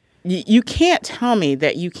 you can't tell me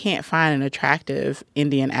that you can't find an attractive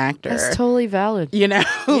Indian actor. That's totally valid.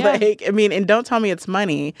 Like, I mean, and don't tell me it's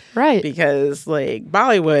money. Right. Because like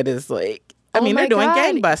Bollywood is like, they're doing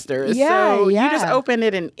gangbusters. Yeah, so you just open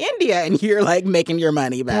it in India and you're like making your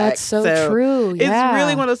money back. That's so true. Yeah. It's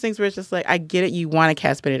really one of those things where it's just like, I get it. You want to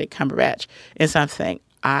cast Benedict Cumberbatch in something.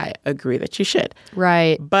 I agree that you should.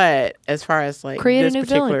 Right. But as far as like create this a new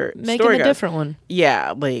particular villain, make story it a goes, different one.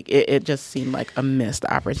 Yeah, like it just seemed like a missed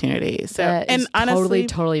opportunity. So that is honestly,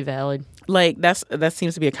 totally valid. Like that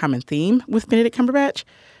seems to be a common theme with Benedict Cumberbatch,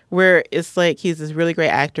 where it's like he's this really great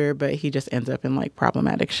actor, but he just ends up in like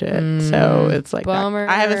problematic shit. So it's like bummer.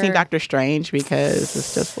 I haven't seen Doctor Strange because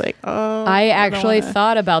it's just like, oh. I actually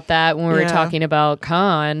thought about that when we were talking about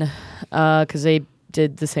Khan, because they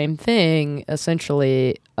did the same thing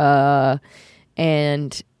essentially, and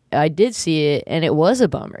I did see it, and it was a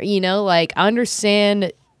bummer. Like I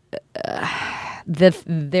understand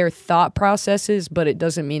their thought processes, but it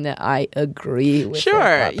doesn't mean that I agree with their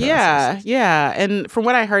thought processes. Yeah. And from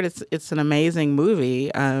what I heard, it's an amazing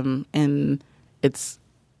movie, and it's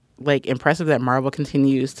like impressive that Marvel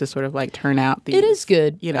continues to sort of like turn out these. It is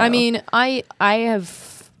good. I mean, my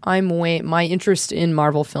interest in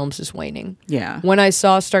Marvel films is waning. Yeah. When I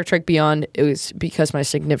saw Star Trek Beyond, it was because my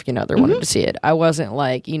significant other wanted to see it. I wasn't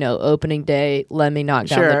like, opening day, let me knock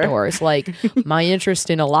down the doors. Like, my interest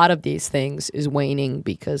in a lot of these things is waning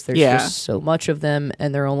because there's just so much of them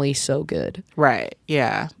and they're only so good. Right.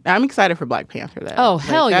 Yeah. I'm excited for Black Panther, though. Oh,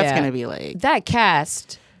 hell yeah. That's going to be like... That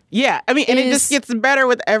cast... Yeah, I mean, and it just gets better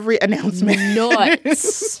with every announcement.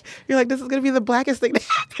 Nuts. You're like, this is going to be the blackest thing to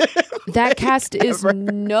happen. That cast is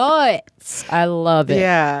nuts. I love it.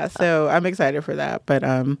 Yeah, so I'm excited for that. But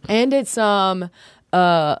and it's Coogler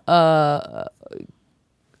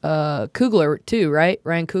too, right?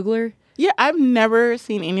 Ryan Coogler. Yeah, I've never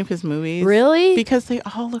seen any of his movies. Really? Because they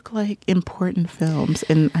all look like important films,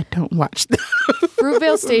 and I don't watch them.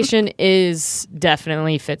 Fruitvale Station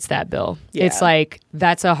definitely fits that bill. Yeah. It's like,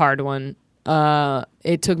 that's a hard one.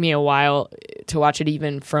 It took me a while to watch it,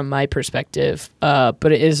 even from my perspective. But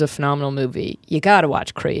it is a phenomenal movie. You got to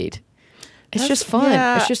watch Creed. It's just fun.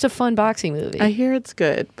 Yeah. It's just a fun boxing movie. I hear it's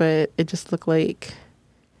good, but it just looked like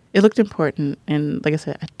it looked important. And like I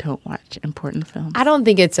said, I don't watch important films. I don't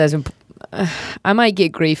think it's as I might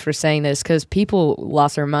get grief for saying this because people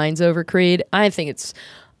lost their minds over Creed. I think it's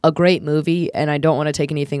a great movie, and I don't want to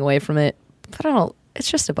take anything away from it. But I don't.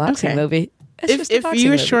 It's just a boxing movie. If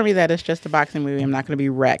you assure me that it's just a boxing movie, I'm not going to be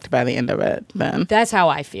wrecked by the end of it. Then that's how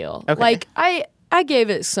I feel. Okay. Like I gave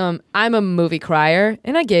it some. I'm a movie crier,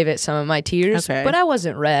 and I gave it some of my tears. Okay. But I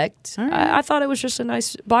wasn't wrecked. All right. I thought it was just a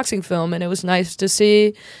nice boxing film, and it was nice to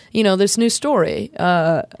see, this new story,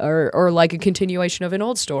 or like a continuation of an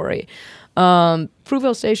old story.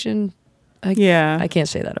 Fruitvale Station. I can't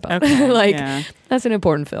say that about. Okay. That's an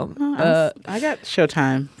important film. I got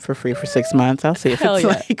Showtime for free for 6 months. I'll see if it's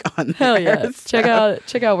like on there. Hell yeah! So.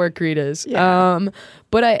 Check out where Creed is. Yeah.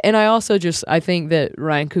 But I also I think that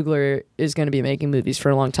Ryan Coogler is going to be making movies for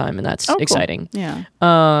a long time, and that's exciting. Cool. Yeah.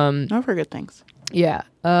 I've heard good things. Yeah.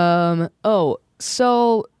 But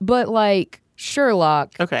like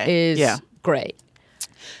Sherlock is great.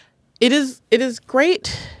 It is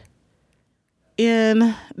great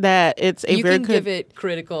in that it's a you very can good. give it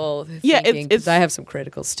critical. Yeah, it's I have some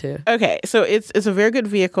criticals too. Okay, so it's a very good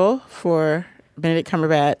vehicle for Benedict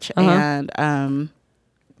Cumberbatch and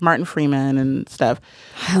Martin Freeman and stuff.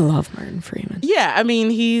 I love Martin Freeman. Yeah, I mean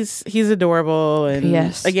he's adorable, and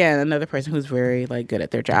yes, again another person who's very good at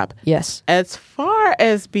their job. Yes. As far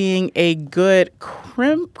as being a good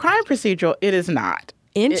crime procedural, it is not.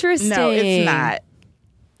 Interesting. No, it's not.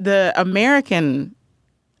 The American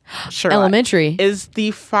Sherlock Elementary is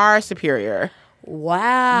the far superior.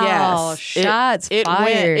 Wow. Yes. Shots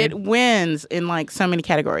fired. It wins in so many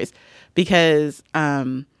categories because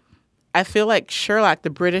I feel like Sherlock, the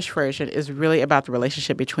British version, is really about the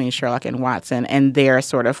relationship between Sherlock and Watson and their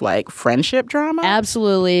sort of friendship drama.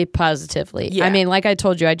 Absolutely, positively. Yeah. I mean, like I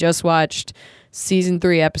told you, I just watched season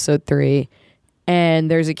 3, episode 3. And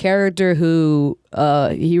there's a character who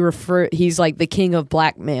he's like the king of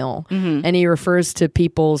blackmail, and he refers to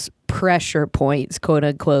people's pressure points, quote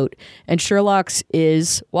unquote. And Sherlock's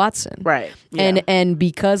is Watson, right? Yeah. And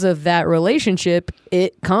because of that relationship,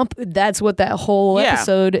 that's what that whole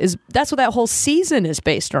episode is. That's what that whole season is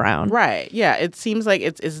based around, right? Yeah, it seems like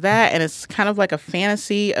it's that, and it's kind of like a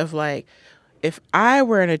fantasy of if I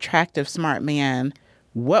were an attractive, smart man,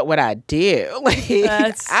 what would I do?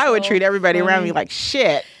 I would treat everybody around me like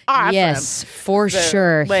shit. Awesome. Yes, for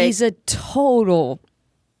sure. He's a total.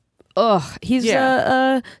 He's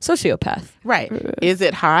a sociopath. Right. Is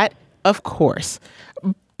it hot? Of course.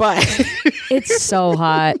 But it's so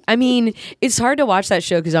hot. I mean, it's hard to watch that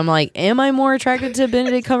show because I'm like, am I more attracted to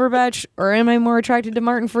Benedict Cumberbatch or am I more attracted to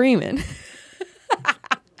Martin Freeman?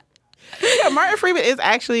 Yeah, Martin Freeman is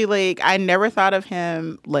actually I never thought of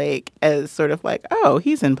him as sort of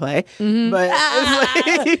he's in play, but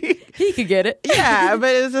it's he could get it. Yeah,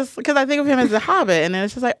 but it's just because I think of him as a Hobbit, and then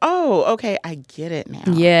it's just okay, I get it now.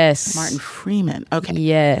 Yes, Martin Freeman. Okay,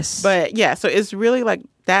 yes, but yeah, so it's really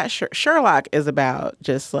that. Sherlock is about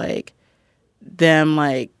just them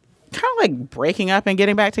kind of breaking up and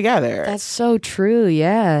getting back together. That's so true.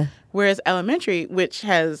 Yeah. Whereas Elementary, which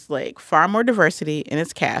has far more diversity in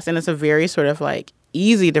its cast, and it's a very sort of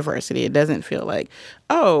easy diversity. It doesn't feel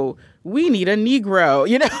we need a Negro.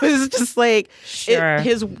 It's just sure.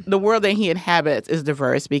 The world that he inhabits is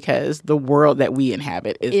diverse because the world that we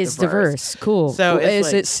inhabit is diverse. Cool. So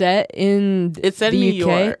is it set in? It's set in New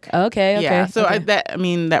York. Okay. Yeah. So okay.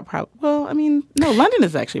 No, London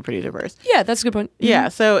is actually pretty diverse. Yeah, that's a good point. Yeah.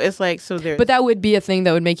 So it's there. But that would be a thing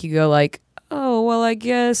that would make you go oh well, I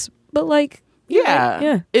guess. But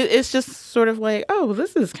yeah. It's just sort of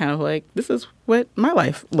this is kind of this is what my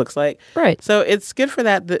life looks like. Right. So it's good for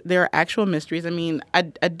that there are actual mysteries. I mean, I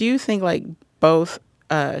do think both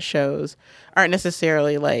shows aren't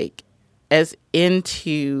necessarily as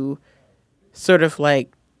into sort of the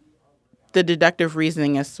deductive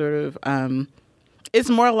reasoning as sort of it's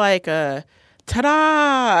more a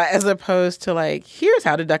ta-da, as opposed to here's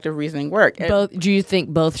how deductive reaning works. Do you think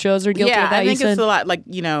both shows are guilty of that? I think it's a lot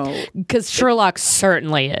because Sherlock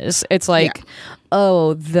certainly is. It's I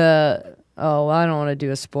don't want to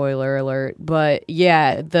do a spoiler alert, but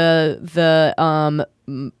yeah, the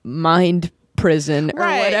mind prison or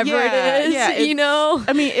whatever it is. Yeah,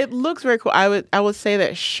 I mean, it looks very cool. I would say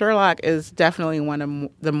that Sherlock is definitely one of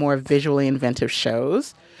the more visually inventive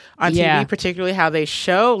shows on TV, particularly how they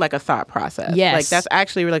show like a thought process. Yes. Like that's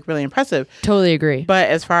actually like really impressive. Totally agree. But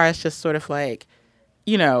as far as just sort of like,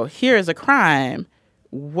 you know, here is a crime.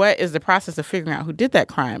 What is the process of figuring out who did that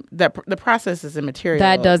crime? That the process is immaterial.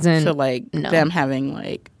 That doesn't to like them having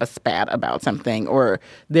like a spat about something or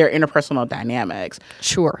their interpersonal dynamics.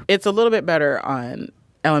 Sure, it's a little bit better on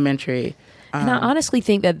Elementary. And I honestly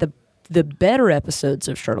think that the better episodes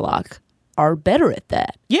of Sherlock are better at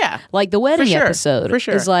that. Yeah, like the wedding episode for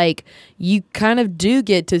sure. is like you kind of do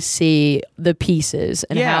get to see the pieces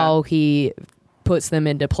and how he puts them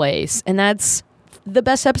into place, and that's the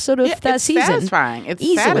best episode of that season. Satisfying. It's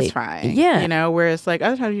easily satisfying. Yeah. You know, whereas like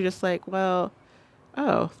other times you're just like, well,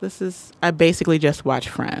 I basically just watch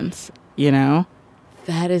Friends, you know?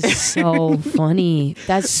 That is so funny.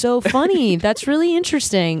 That's so funny. That's really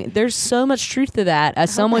interesting. There's so much truth to that.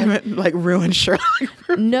 As someone I haven't like ruined Sherlock.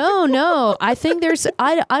 No. I think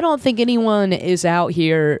I don't think anyone is out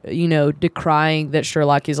here, you know, decrying that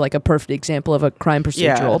Sherlock is like a perfect example of a crime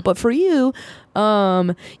procedural. Yeah. But for you,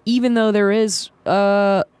 even though there is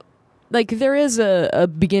a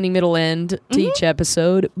beginning, middle, end to each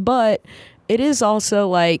episode, but it is also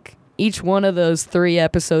like each one of those 3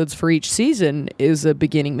 episodes for each season is a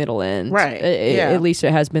beginning, middle, end. Right. At least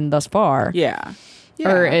it has been thus far. Yeah.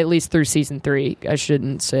 Or at least through season 3. I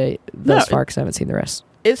shouldn't say thus far because I haven't seen the rest.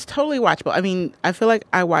 It's totally watchable. I mean, I feel like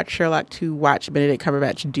I watch Sherlock to watch Benedict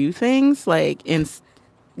Cumberbatch do things like in,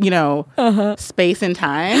 you know, space and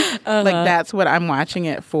time. Like that's what I'm watching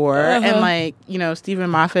it for. And like, you know, Stephen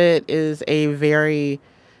Moffat is a very,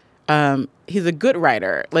 he's a good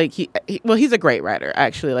writer. Like he's a great writer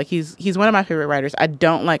actually. Like he's one of my favorite writers. I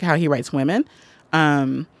don't like how he writes women.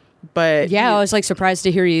 But I was like surprised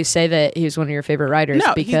to hear you say that he's one of your favorite writers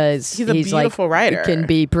because he's a beautiful writer. Can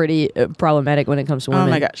be pretty problematic when it comes to women. Oh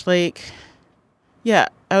my gosh! Like, yeah,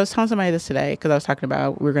 I was telling somebody this today because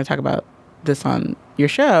we were going to talk about this on your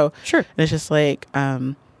show. Sure. And it's just like,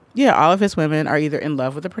 all of his women are either in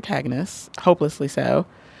love with the protagonist, hopelessly so,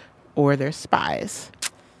 or they're spies.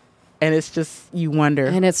 And it's just, you wonder.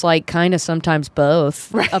 And it's like kind of sometimes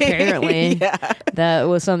both, right? Apparently. Yeah. That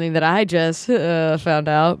was something that I just found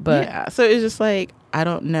out. But yeah, so it's just like, I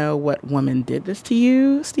don't know what woman did this to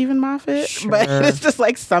you, Stephen Moffat, but it's just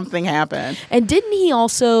like something happened. And didn't he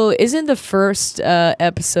also, isn't the first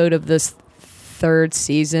episode of this 3rd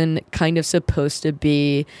season kind of supposed to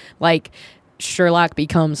be like Sherlock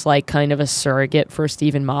becomes like kind of a surrogate for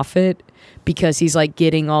Stephen Moffat because he's like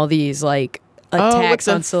getting all these like attacks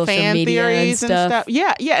on social media and stuff.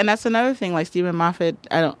 Yeah, and that's another thing. Like Stephen Moffat,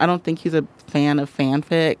 I don't think he's a fan of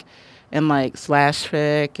fanfic and like slash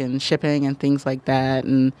fic and shipping and things like that.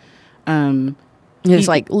 And It's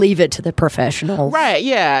like leave it to the professionals, right?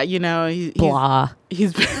 Yeah, you know,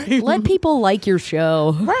 he's very let people like your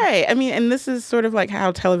show, right? I mean, and this is sort of like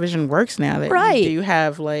how television works now. That you do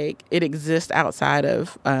have like it exists outside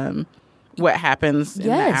of what happens in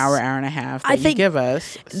the hour and a half that you give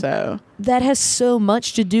us. So that has so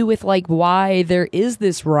much to do with like why there is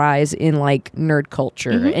this rise in like nerd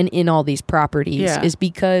culture and in all these properties is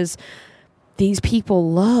because these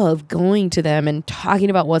people love going to them and talking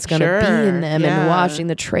about what's going to be in them and watching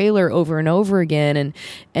the trailer over and over again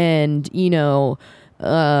and you know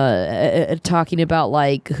talking about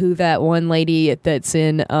like who that one lady that's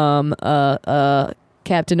in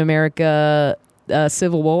Captain America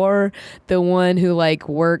Civil War, the one who like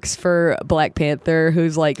works for Black Panther,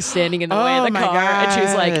 who's like standing in the way of the car, and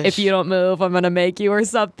she's like, "If you don't move, I'm gonna make you," or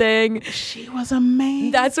something. She was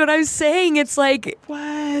amazing. That's what I'm saying. It's like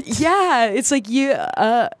what? Yeah, it's like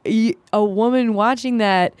a woman watching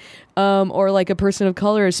that, or like a person of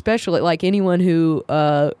color, especially like anyone who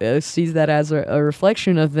sees that as a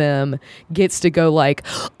reflection of them, gets to go like,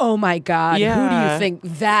 "Oh my God, who do you think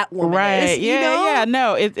that woman is?" Yeah.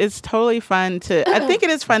 No, it's totally fun to. I think it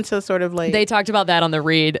is fun to sort of like. They talked about that on the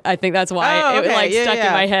read. I think that's why it like stuck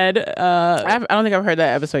in my head. I don't think I've heard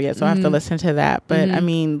that episode yet, so I have to listen to that. But I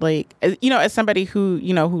mean, like, you know, as somebody who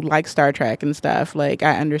likes Star Trek and stuff, like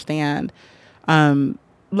I understand.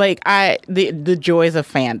 Like the joys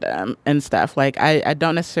of fandom and stuff. Like I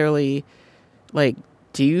don't necessarily like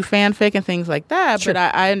do fanfic and things like that, but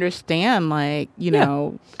I understand like, you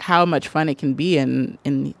know, how much fun it can be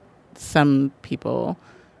and some people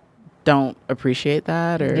don't appreciate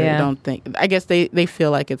that or don't think, I guess they feel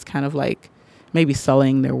like it's kind of like maybe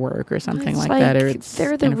sullying their work or something like that, or it's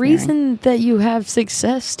they're the reason that you have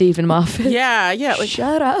success, Stephen Moffat. Yeah. Like,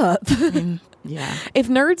 shut up. Yeah. If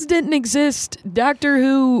nerds didn't exist, Doctor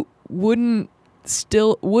Who wouldn't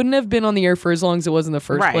have been on the air for as long as it was in the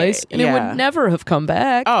first place, and it would never have come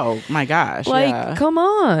back. Oh my gosh! Like, come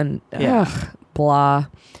on. Yeah. Ugh, blah.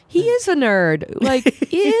 he is a nerd. Like,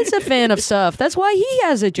 he is a fan of stuff. That's why he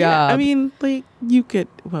has a job. Yeah, I mean, like, you could,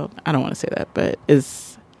 well, I don't want to say that, but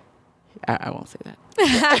I won't say that.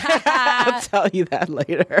 I'll tell you that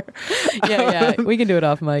later. Yeah. We can do it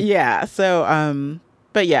off mic. Yeah. So,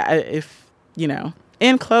 but yeah, if, you know,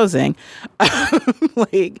 in closing,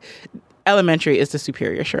 like, Elementary is the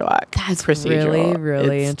superior Sherlock. That's procedural.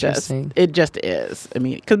 really interesting. It just is. I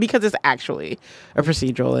mean, because it's actually a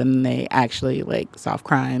procedural and they actually like solve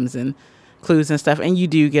crimes and clues and stuff. And you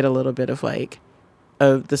do get a little bit of like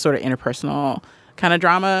of the sort of interpersonal kind of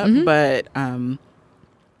drama, but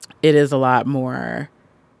it is a lot more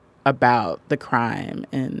about the crime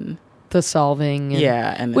and the solving,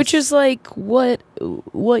 and which is like what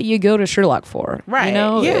you go to Sherlock for, right? You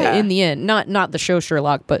know, yeah. In the end, not the show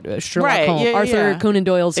Sherlock, but Sherlock Holmes. Yeah, Arthur Conan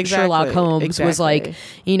Doyle's Sherlock Holmes was like,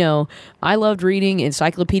 you know, I loved reading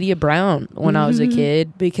Encyclopedia Brown when I was a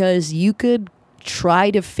kid because you could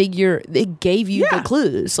try to figure. It gave you the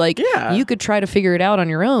clues, like you could try to figure it out on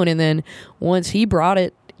your own, and then once he brought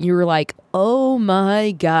it, you were like, oh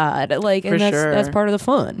my God. Like, and that's part of the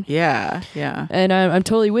fun. Yeah. And I'm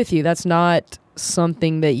totally with you. That's not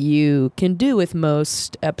something that you can do with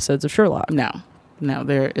most episodes of Sherlock. No,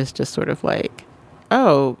 there is just sort of like,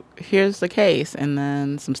 oh, here's the case, and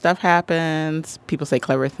then some stuff happens, people say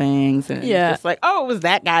clever things, and it's just like, oh, it was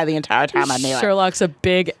that guy the entire time. I nailed it. Sherlock's a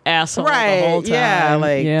big asshole the whole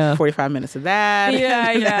time. 45 minutes of that.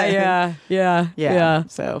 Yeah.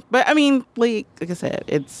 So, but I mean, like I said,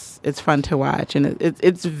 it's fun to watch, and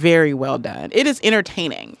it's very well done. It is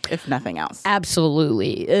entertaining, if nothing else.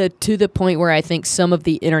 Absolutely, to the point where I think some of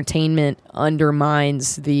the entertainment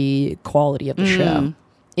undermines the quality of the show.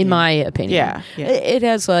 In my opinion. Yeah. It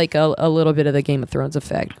has like a little bit of the Game of Thrones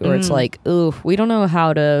effect where it's like, ooh, we don't know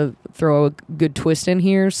how to throw a good twist in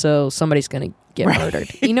here, so somebody's going to get murdered.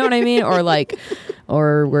 You know what I mean? Or like,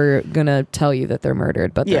 or we're going to tell you that they're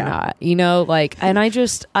murdered, but they're not. You know, like, and I can't,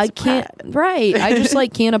 I just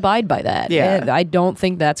like can't abide by that. Yeah. I don't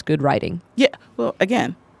think that's good writing. Yeah. Well,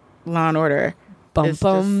 again, Law and Order. Bum.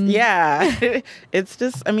 It's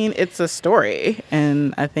just, I mean, it's a story,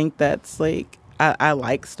 and I think that's like, I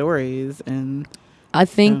like stories, and I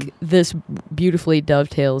think this beautifully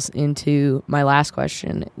dovetails into my last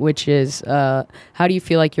question, which is how do you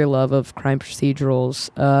feel like your love of crime procedurals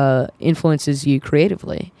influences you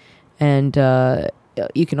creatively? And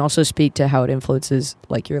you can also speak to how it influences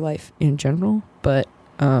like your life in general, but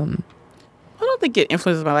I don't think it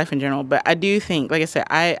influences my life in general, but I do think, like I said,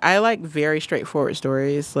 I like very straightforward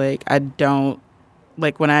stories. Like, I don't,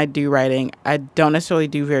 like, when I do writing, I don't necessarily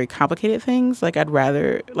do very complicated things. Like, I'd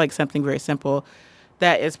rather like something very simple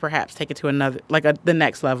that is perhaps taken to another, like the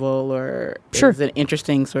next level, or is an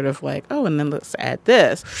interesting sort of like, oh, and then let's add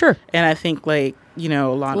this. Sure. And I think, like, you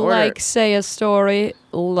know, Law and Order. Like, say a story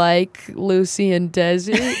like Lucy and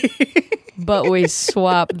Desi, but we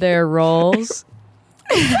swap their roles.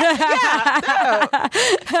 You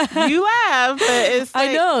laugh, but it's like,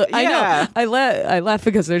 I know. I laugh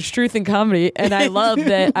because there's truth in comedy, and I love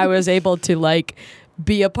that I was able to like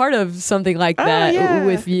be a part of something like that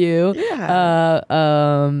with you,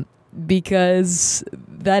 because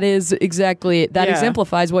that is exactly that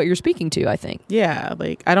exemplifies what you're speaking to, I think. Yeah,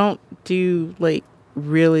 like, I don't do like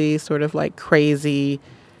really sort of like crazy,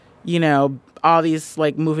 you know, all these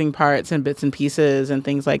like moving parts and bits and pieces and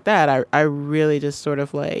things like that. I really just sort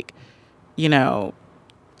of like, you know,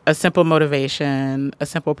 a simple motivation, a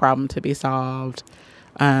simple problem to be solved.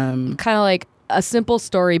 Kind of like a simple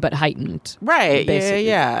story, but heightened. Right. Basically.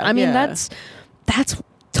 Yeah. I mean, that's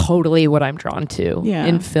totally what I'm drawn to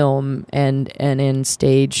in film and in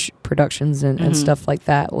stage productions and stuff like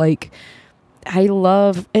that. Like, I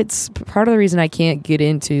love, it's part of the reason I can't get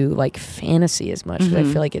into like fantasy as much. I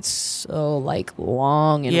feel like it's so like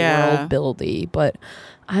long and world buildy, but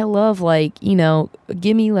I love, like, you know,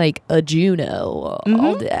 give me like a Juno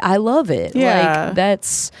all day. I love it. Like,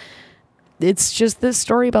 it's just this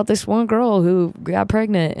story about this one girl who got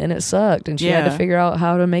pregnant and it sucked, and she had to figure out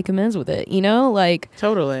how to make amends with it, you know, like,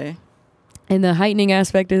 totally. And the heightening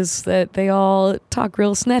aspect is that they all talk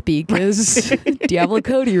real snappy because Diablo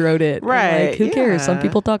Cody wrote it. Right. Like, who cares? Some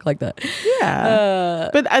people talk like that. Yeah.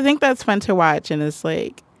 But I think that's fun to watch. And it's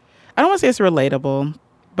like, I don't want to say it's relatable,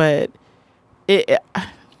 but this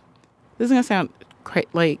is going to sound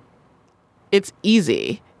like it's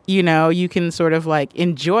easy. You know, you can sort of like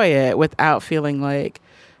enjoy it without feeling like,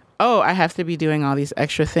 oh, I have to be doing all these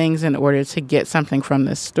extra things in order to get something from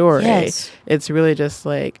this story. Yes. It's really just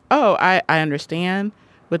like, oh, I understand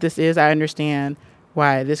what this is. I understand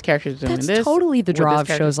why this character is doing That's this. totally the draw of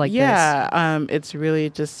shows like this. Yeah, it's really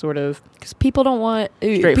just sort of Because people don't want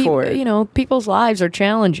straightforward. People's lives are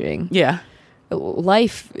challenging. Yeah.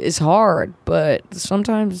 Life is hard, but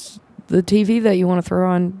sometimes the TV that you want to throw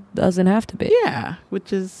on doesn't have to be. Yeah,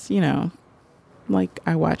 which is, like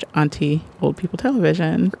I watch auntie old people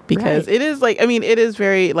television because Right. it is like, it is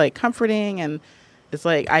very like comforting, and it's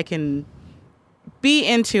like I can be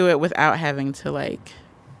into it without having to like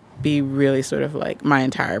be really sort of like my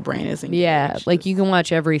entire brain is engaged. Yeah, like you can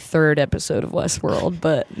watch every third episode of Westworld,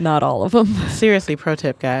 but not all of them. Seriously, pro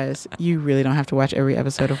tip, guys, you really don't have to watch every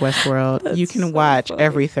episode of Westworld. You can so watch funny.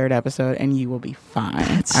 every third episode and you will be fine.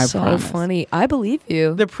 That's I so promise. funny. I believe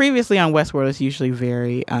you. The previously on Westworld is usually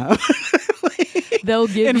very They'll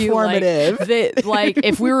give informative. you like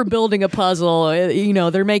if we were building a puzzle,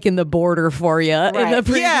 they're making the border for you in the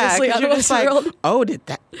previously 'cause on you're just like, Westworld. oh, did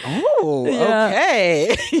that? Oh, Yeah.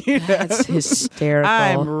 okay. That's hysterical.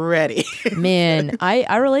 I'm ready. Man,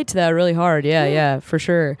 I relate to that really hard. Yeah, for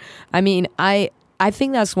sure. I mean, I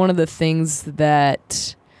think that's one of the things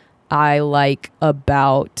that I like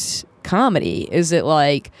about comedy is that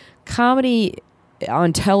like comedy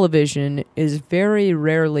on television is very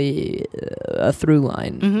rarely a through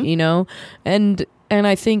line, and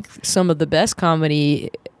I think some of the best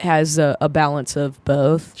comedy has a balance of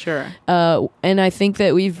both. Sure. And I think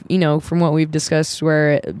that we've, from what we've discussed,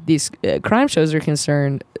 where these crime shows are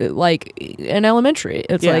concerned, like in Elementary,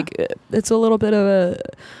 it's Yeah. like it's a little bit of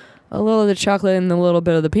a little of the chocolate and a little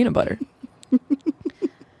bit of the peanut butter.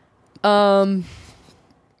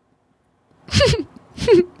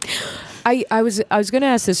 I was going to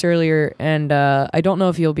ask this earlier, and I don't know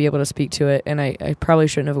if you'll be able to speak to it, and I probably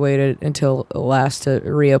shouldn't have waited until last to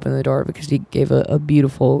reopen the door because he gave a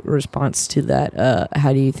beautiful response to that.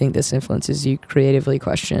 How do you think this influences you creatively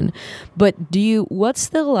question? But do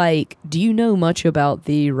you know much about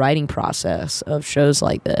the writing process of shows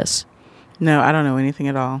like this? No, I don't know anything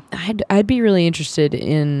at all. I'd be really interested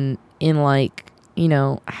in like,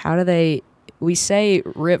 how do they, we say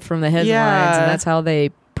rip from the headlines Yeah. and that's how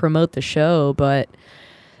they promote the show, but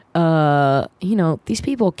these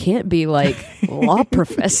people can't be like law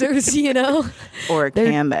professors, Or they're,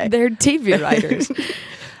 can they? they're TV writers.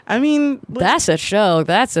 I mean, That's a show.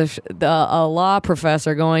 That's a law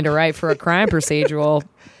professor going to write for a crime procedural.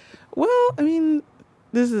 well, I mean,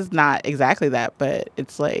 this is not exactly that, but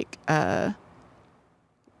it's like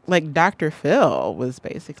Dr. Phil was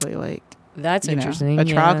basically like, That's interesting. a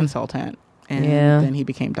trial yeah. consultant, and Yeah. then he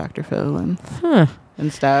became Dr. Phil and Huh.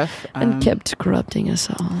 and stuff, And kept corrupting us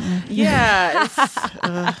all. Yeah, it's,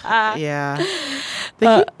 yeah.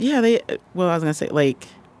 Well, I was gonna say like,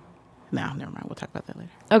 no, never mind. We'll talk about that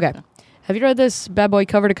later. Okay. Have you read this bad boy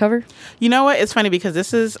cover to cover? You know what? It's funny because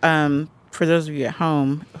this is for those of you at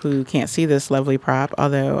home who can't see this lovely prop.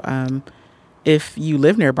 Although, if you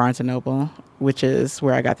live near Barnes and Noble, which is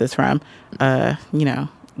where I got this from,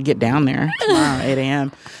 get down there tomorrow 8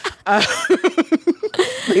 a.m.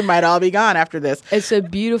 They might all be gone after this. It's a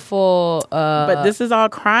beautiful. But this is all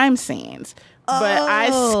crime scenes. But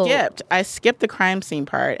Oh. I skipped the crime scene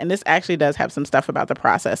part, and this actually does have some stuff about the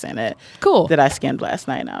process in it. Cool. That I skimmed last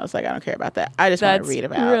night, and I was like, I don't care about that. I just want That's to read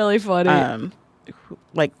about. really funny.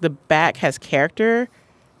 Like the back has character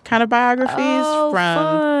kind of biographies from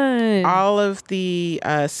fun. all of the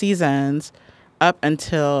seasons up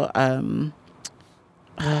until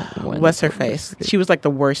what's her face? She was like the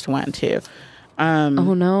worst one too. Oh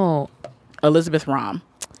no. Elizabeth Rom.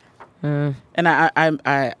 And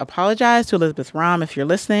I apologize to Elizabeth Rom if you're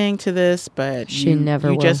listening to this, but She never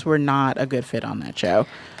you will. just were not a good fit on that show.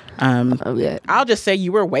 Okay. I'll just say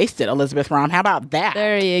you were wasted, Elizabeth Rom. How about that?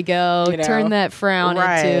 There you go. You know, Turn that frown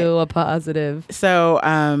right. into a positive. So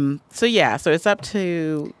it's up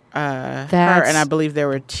to her, and I believe there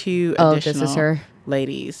were two Oh, additional this is her.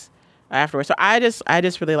 ladies afterwards. So I just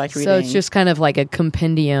really liked reading. So it's just kind of like a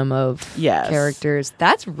compendium of Yes. characters.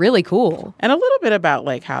 That's really cool. and a little bit about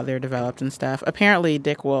like how they're developed and stuff. Apparently,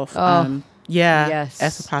 Dick Wolf, yes.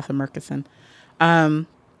 S. Murkison,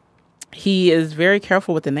 he is very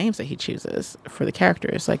careful with the names that he chooses for the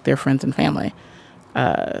characters, like their friends and family.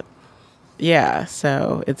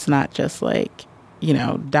 So it's not just like,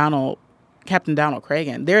 Captain Donald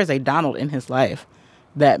Cragen. There is a Donald in his life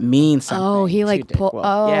that means something. Oh, he to like Dick pull. Wolf.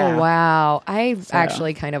 Oh, Yeah. wow. I So-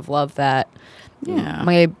 actually kind of love that. Yeah.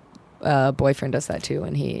 My boyfriend does that too,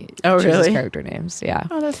 and he Oh, chooses really? character names. Yeah.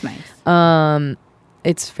 Oh, that's nice.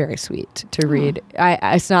 It's very sweet to read.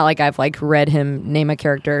 It's not like I've like read him name a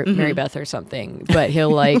character Mary Beth or something, but he'll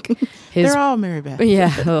like his They're all Mary Beth.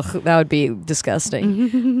 yeah, ugh, that would be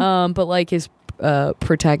disgusting. But like his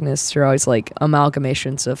protagonists are always like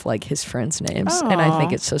amalgamations of like his friends' names, and I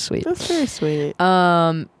think it's so sweet. That's very sweet.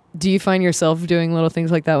 Do you find yourself doing little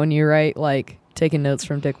things like that when you write, like taking notes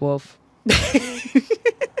from Dick Wolf?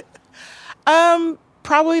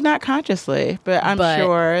 Probably not consciously, but I'm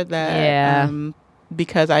sure that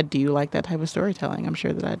because I do like that type of storytelling, I'm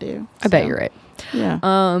sure that I do. I bet you're right.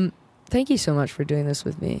 Yeah. Thank you so much for doing this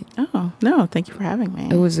with me. Oh, no, thank you for having me.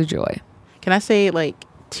 It was a joy. Can I say like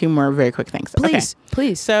 2 more very quick things? Please, okay.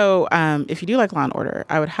 please. So, if you do like Law and Order,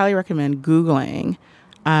 I would highly recommend Googling.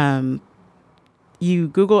 You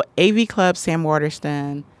Google AV Club, Sam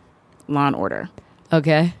Waterston, Law and Order.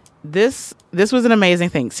 Okay. This was an amazing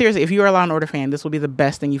thing. Seriously, if you are a Law and Order fan, this will be the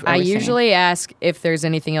best thing you've ever seen. I usually ask if there's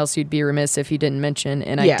anything else you'd be remiss if you didn't mention,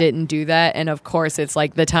 and I didn't do that. And of course, it's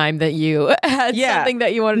like the time that you had something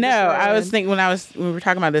that you wanted to No, I was thinking when we were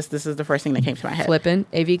talking about this is the first thing that came to my head. Flippin',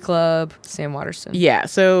 AV Club, Sam Waterston. Yeah,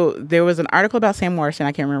 so there was an article about Sam Waterston.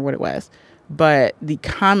 I can't remember what it was, but the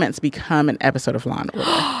comments become an episode of Law and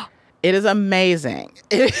Order. It is amazing.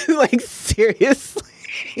 It is like seriously.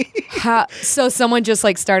 So someone just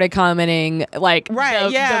like started commenting like the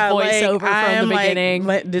voiceover from the beginning.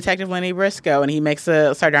 Like Detective Lenny Briscoe, and he makes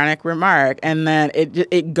a sardonic remark, and then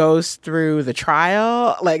it goes through the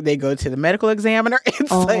trial. Like they go to the medical examiner.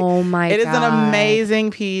 It's it is an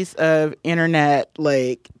amazing piece of internet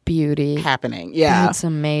like beauty happening. Yeah, that's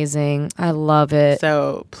amazing. I love it.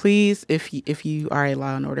 So please, if you are a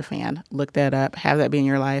Law and Order fan, look that up. Have that be in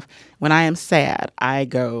your life. When I am sad, I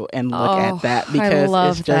go and look at that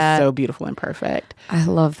because it's just so beautiful and perfect. I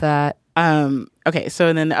love that. Okay,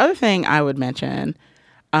 so then the other thing I would mention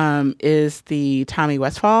is the Tommy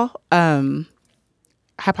Westphal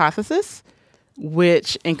hypothesis,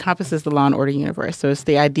 which encompasses the Law and Order universe. So it's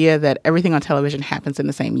the idea that everything on television happens in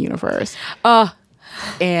the same universe.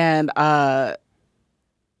 And part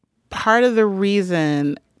of the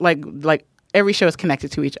reason, like every show is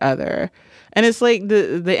connected to each other. And it's like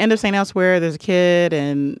the end of St. Elsewhere, there's a kid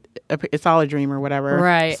and it's all a dream or whatever.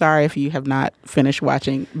 Right. Sorry if you have not finished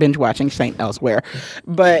binge watching St. Elsewhere.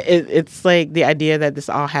 But it's like the idea that this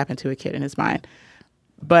all happened to a kid in his mind.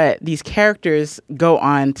 But these characters go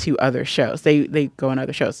on to other shows. They go on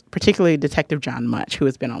other shows, particularly Detective John Munch, who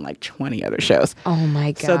has been on like 20 other shows. Oh,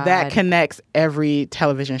 my God. So that connects every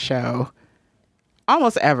television show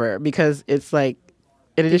almost ever because it's like,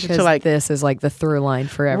 in addition to like... this is like the through line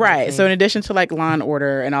for everything. Right. So in addition to like Law and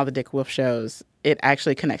Order and all the Dick Wolf shows, it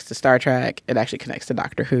actually connects to Star Trek. It actually connects to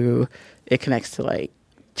Doctor Who. It connects to like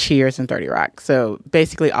Cheers and 30 Rock. So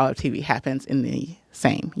basically all of TV happens in the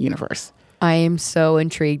same universe. I am so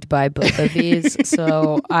intrigued by both of these.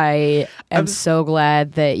 So I am so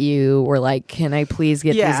glad that you were like, can I please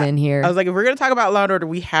get these in here? I was like, if we're going to talk about Law and Order,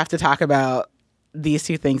 we have to talk about these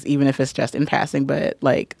two things, even if it's just in passing. But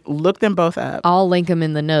like, look them both up. I'll link them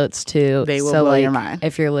in the notes too. They will blow your mind.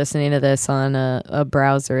 If you're listening to this on a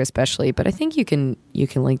browser, especially. But I think you can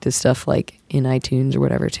link this stuff like in iTunes or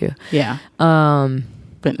whatever too. Yeah.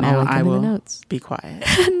 But now I will be quiet.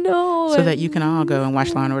 No. So that you can all go and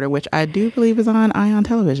watch Law & Order, which I do believe is on Ion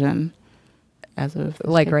Television as of...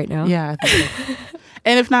 Like right now? Yeah, I think so.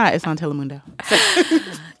 And if not, it's on Telemundo.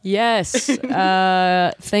 Yes.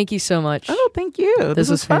 Thank you so much. Oh, thank you. This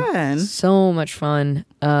was fun. So much fun.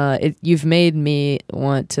 You've made me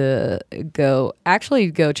want to go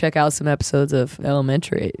check out some episodes of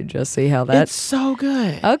Elementary, just see how that's... It's so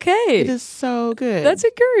good. Okay. It is so good. That's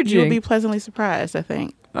encouraging. You'll be pleasantly surprised, I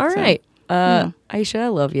think. All right. Aisha, I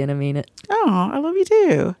love you and I mean it. Oh, I love you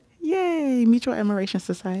too. Yay. Mutual Admiration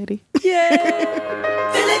Society. Yay.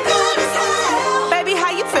 Feeling good as hell. Baby, how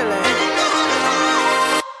you feeling?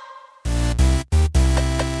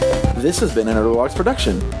 This has been a Nerdologues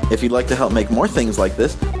production. If you'd like to help make more things like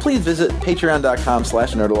this, please visit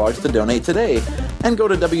patreon.com/nerdologues to donate today. And go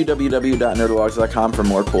to www.nerdologues.com for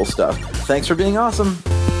more cool stuff. Thanks for being awesome.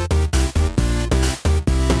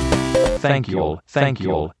 Thank you all.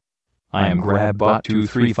 I am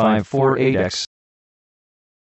GrabBot23548X.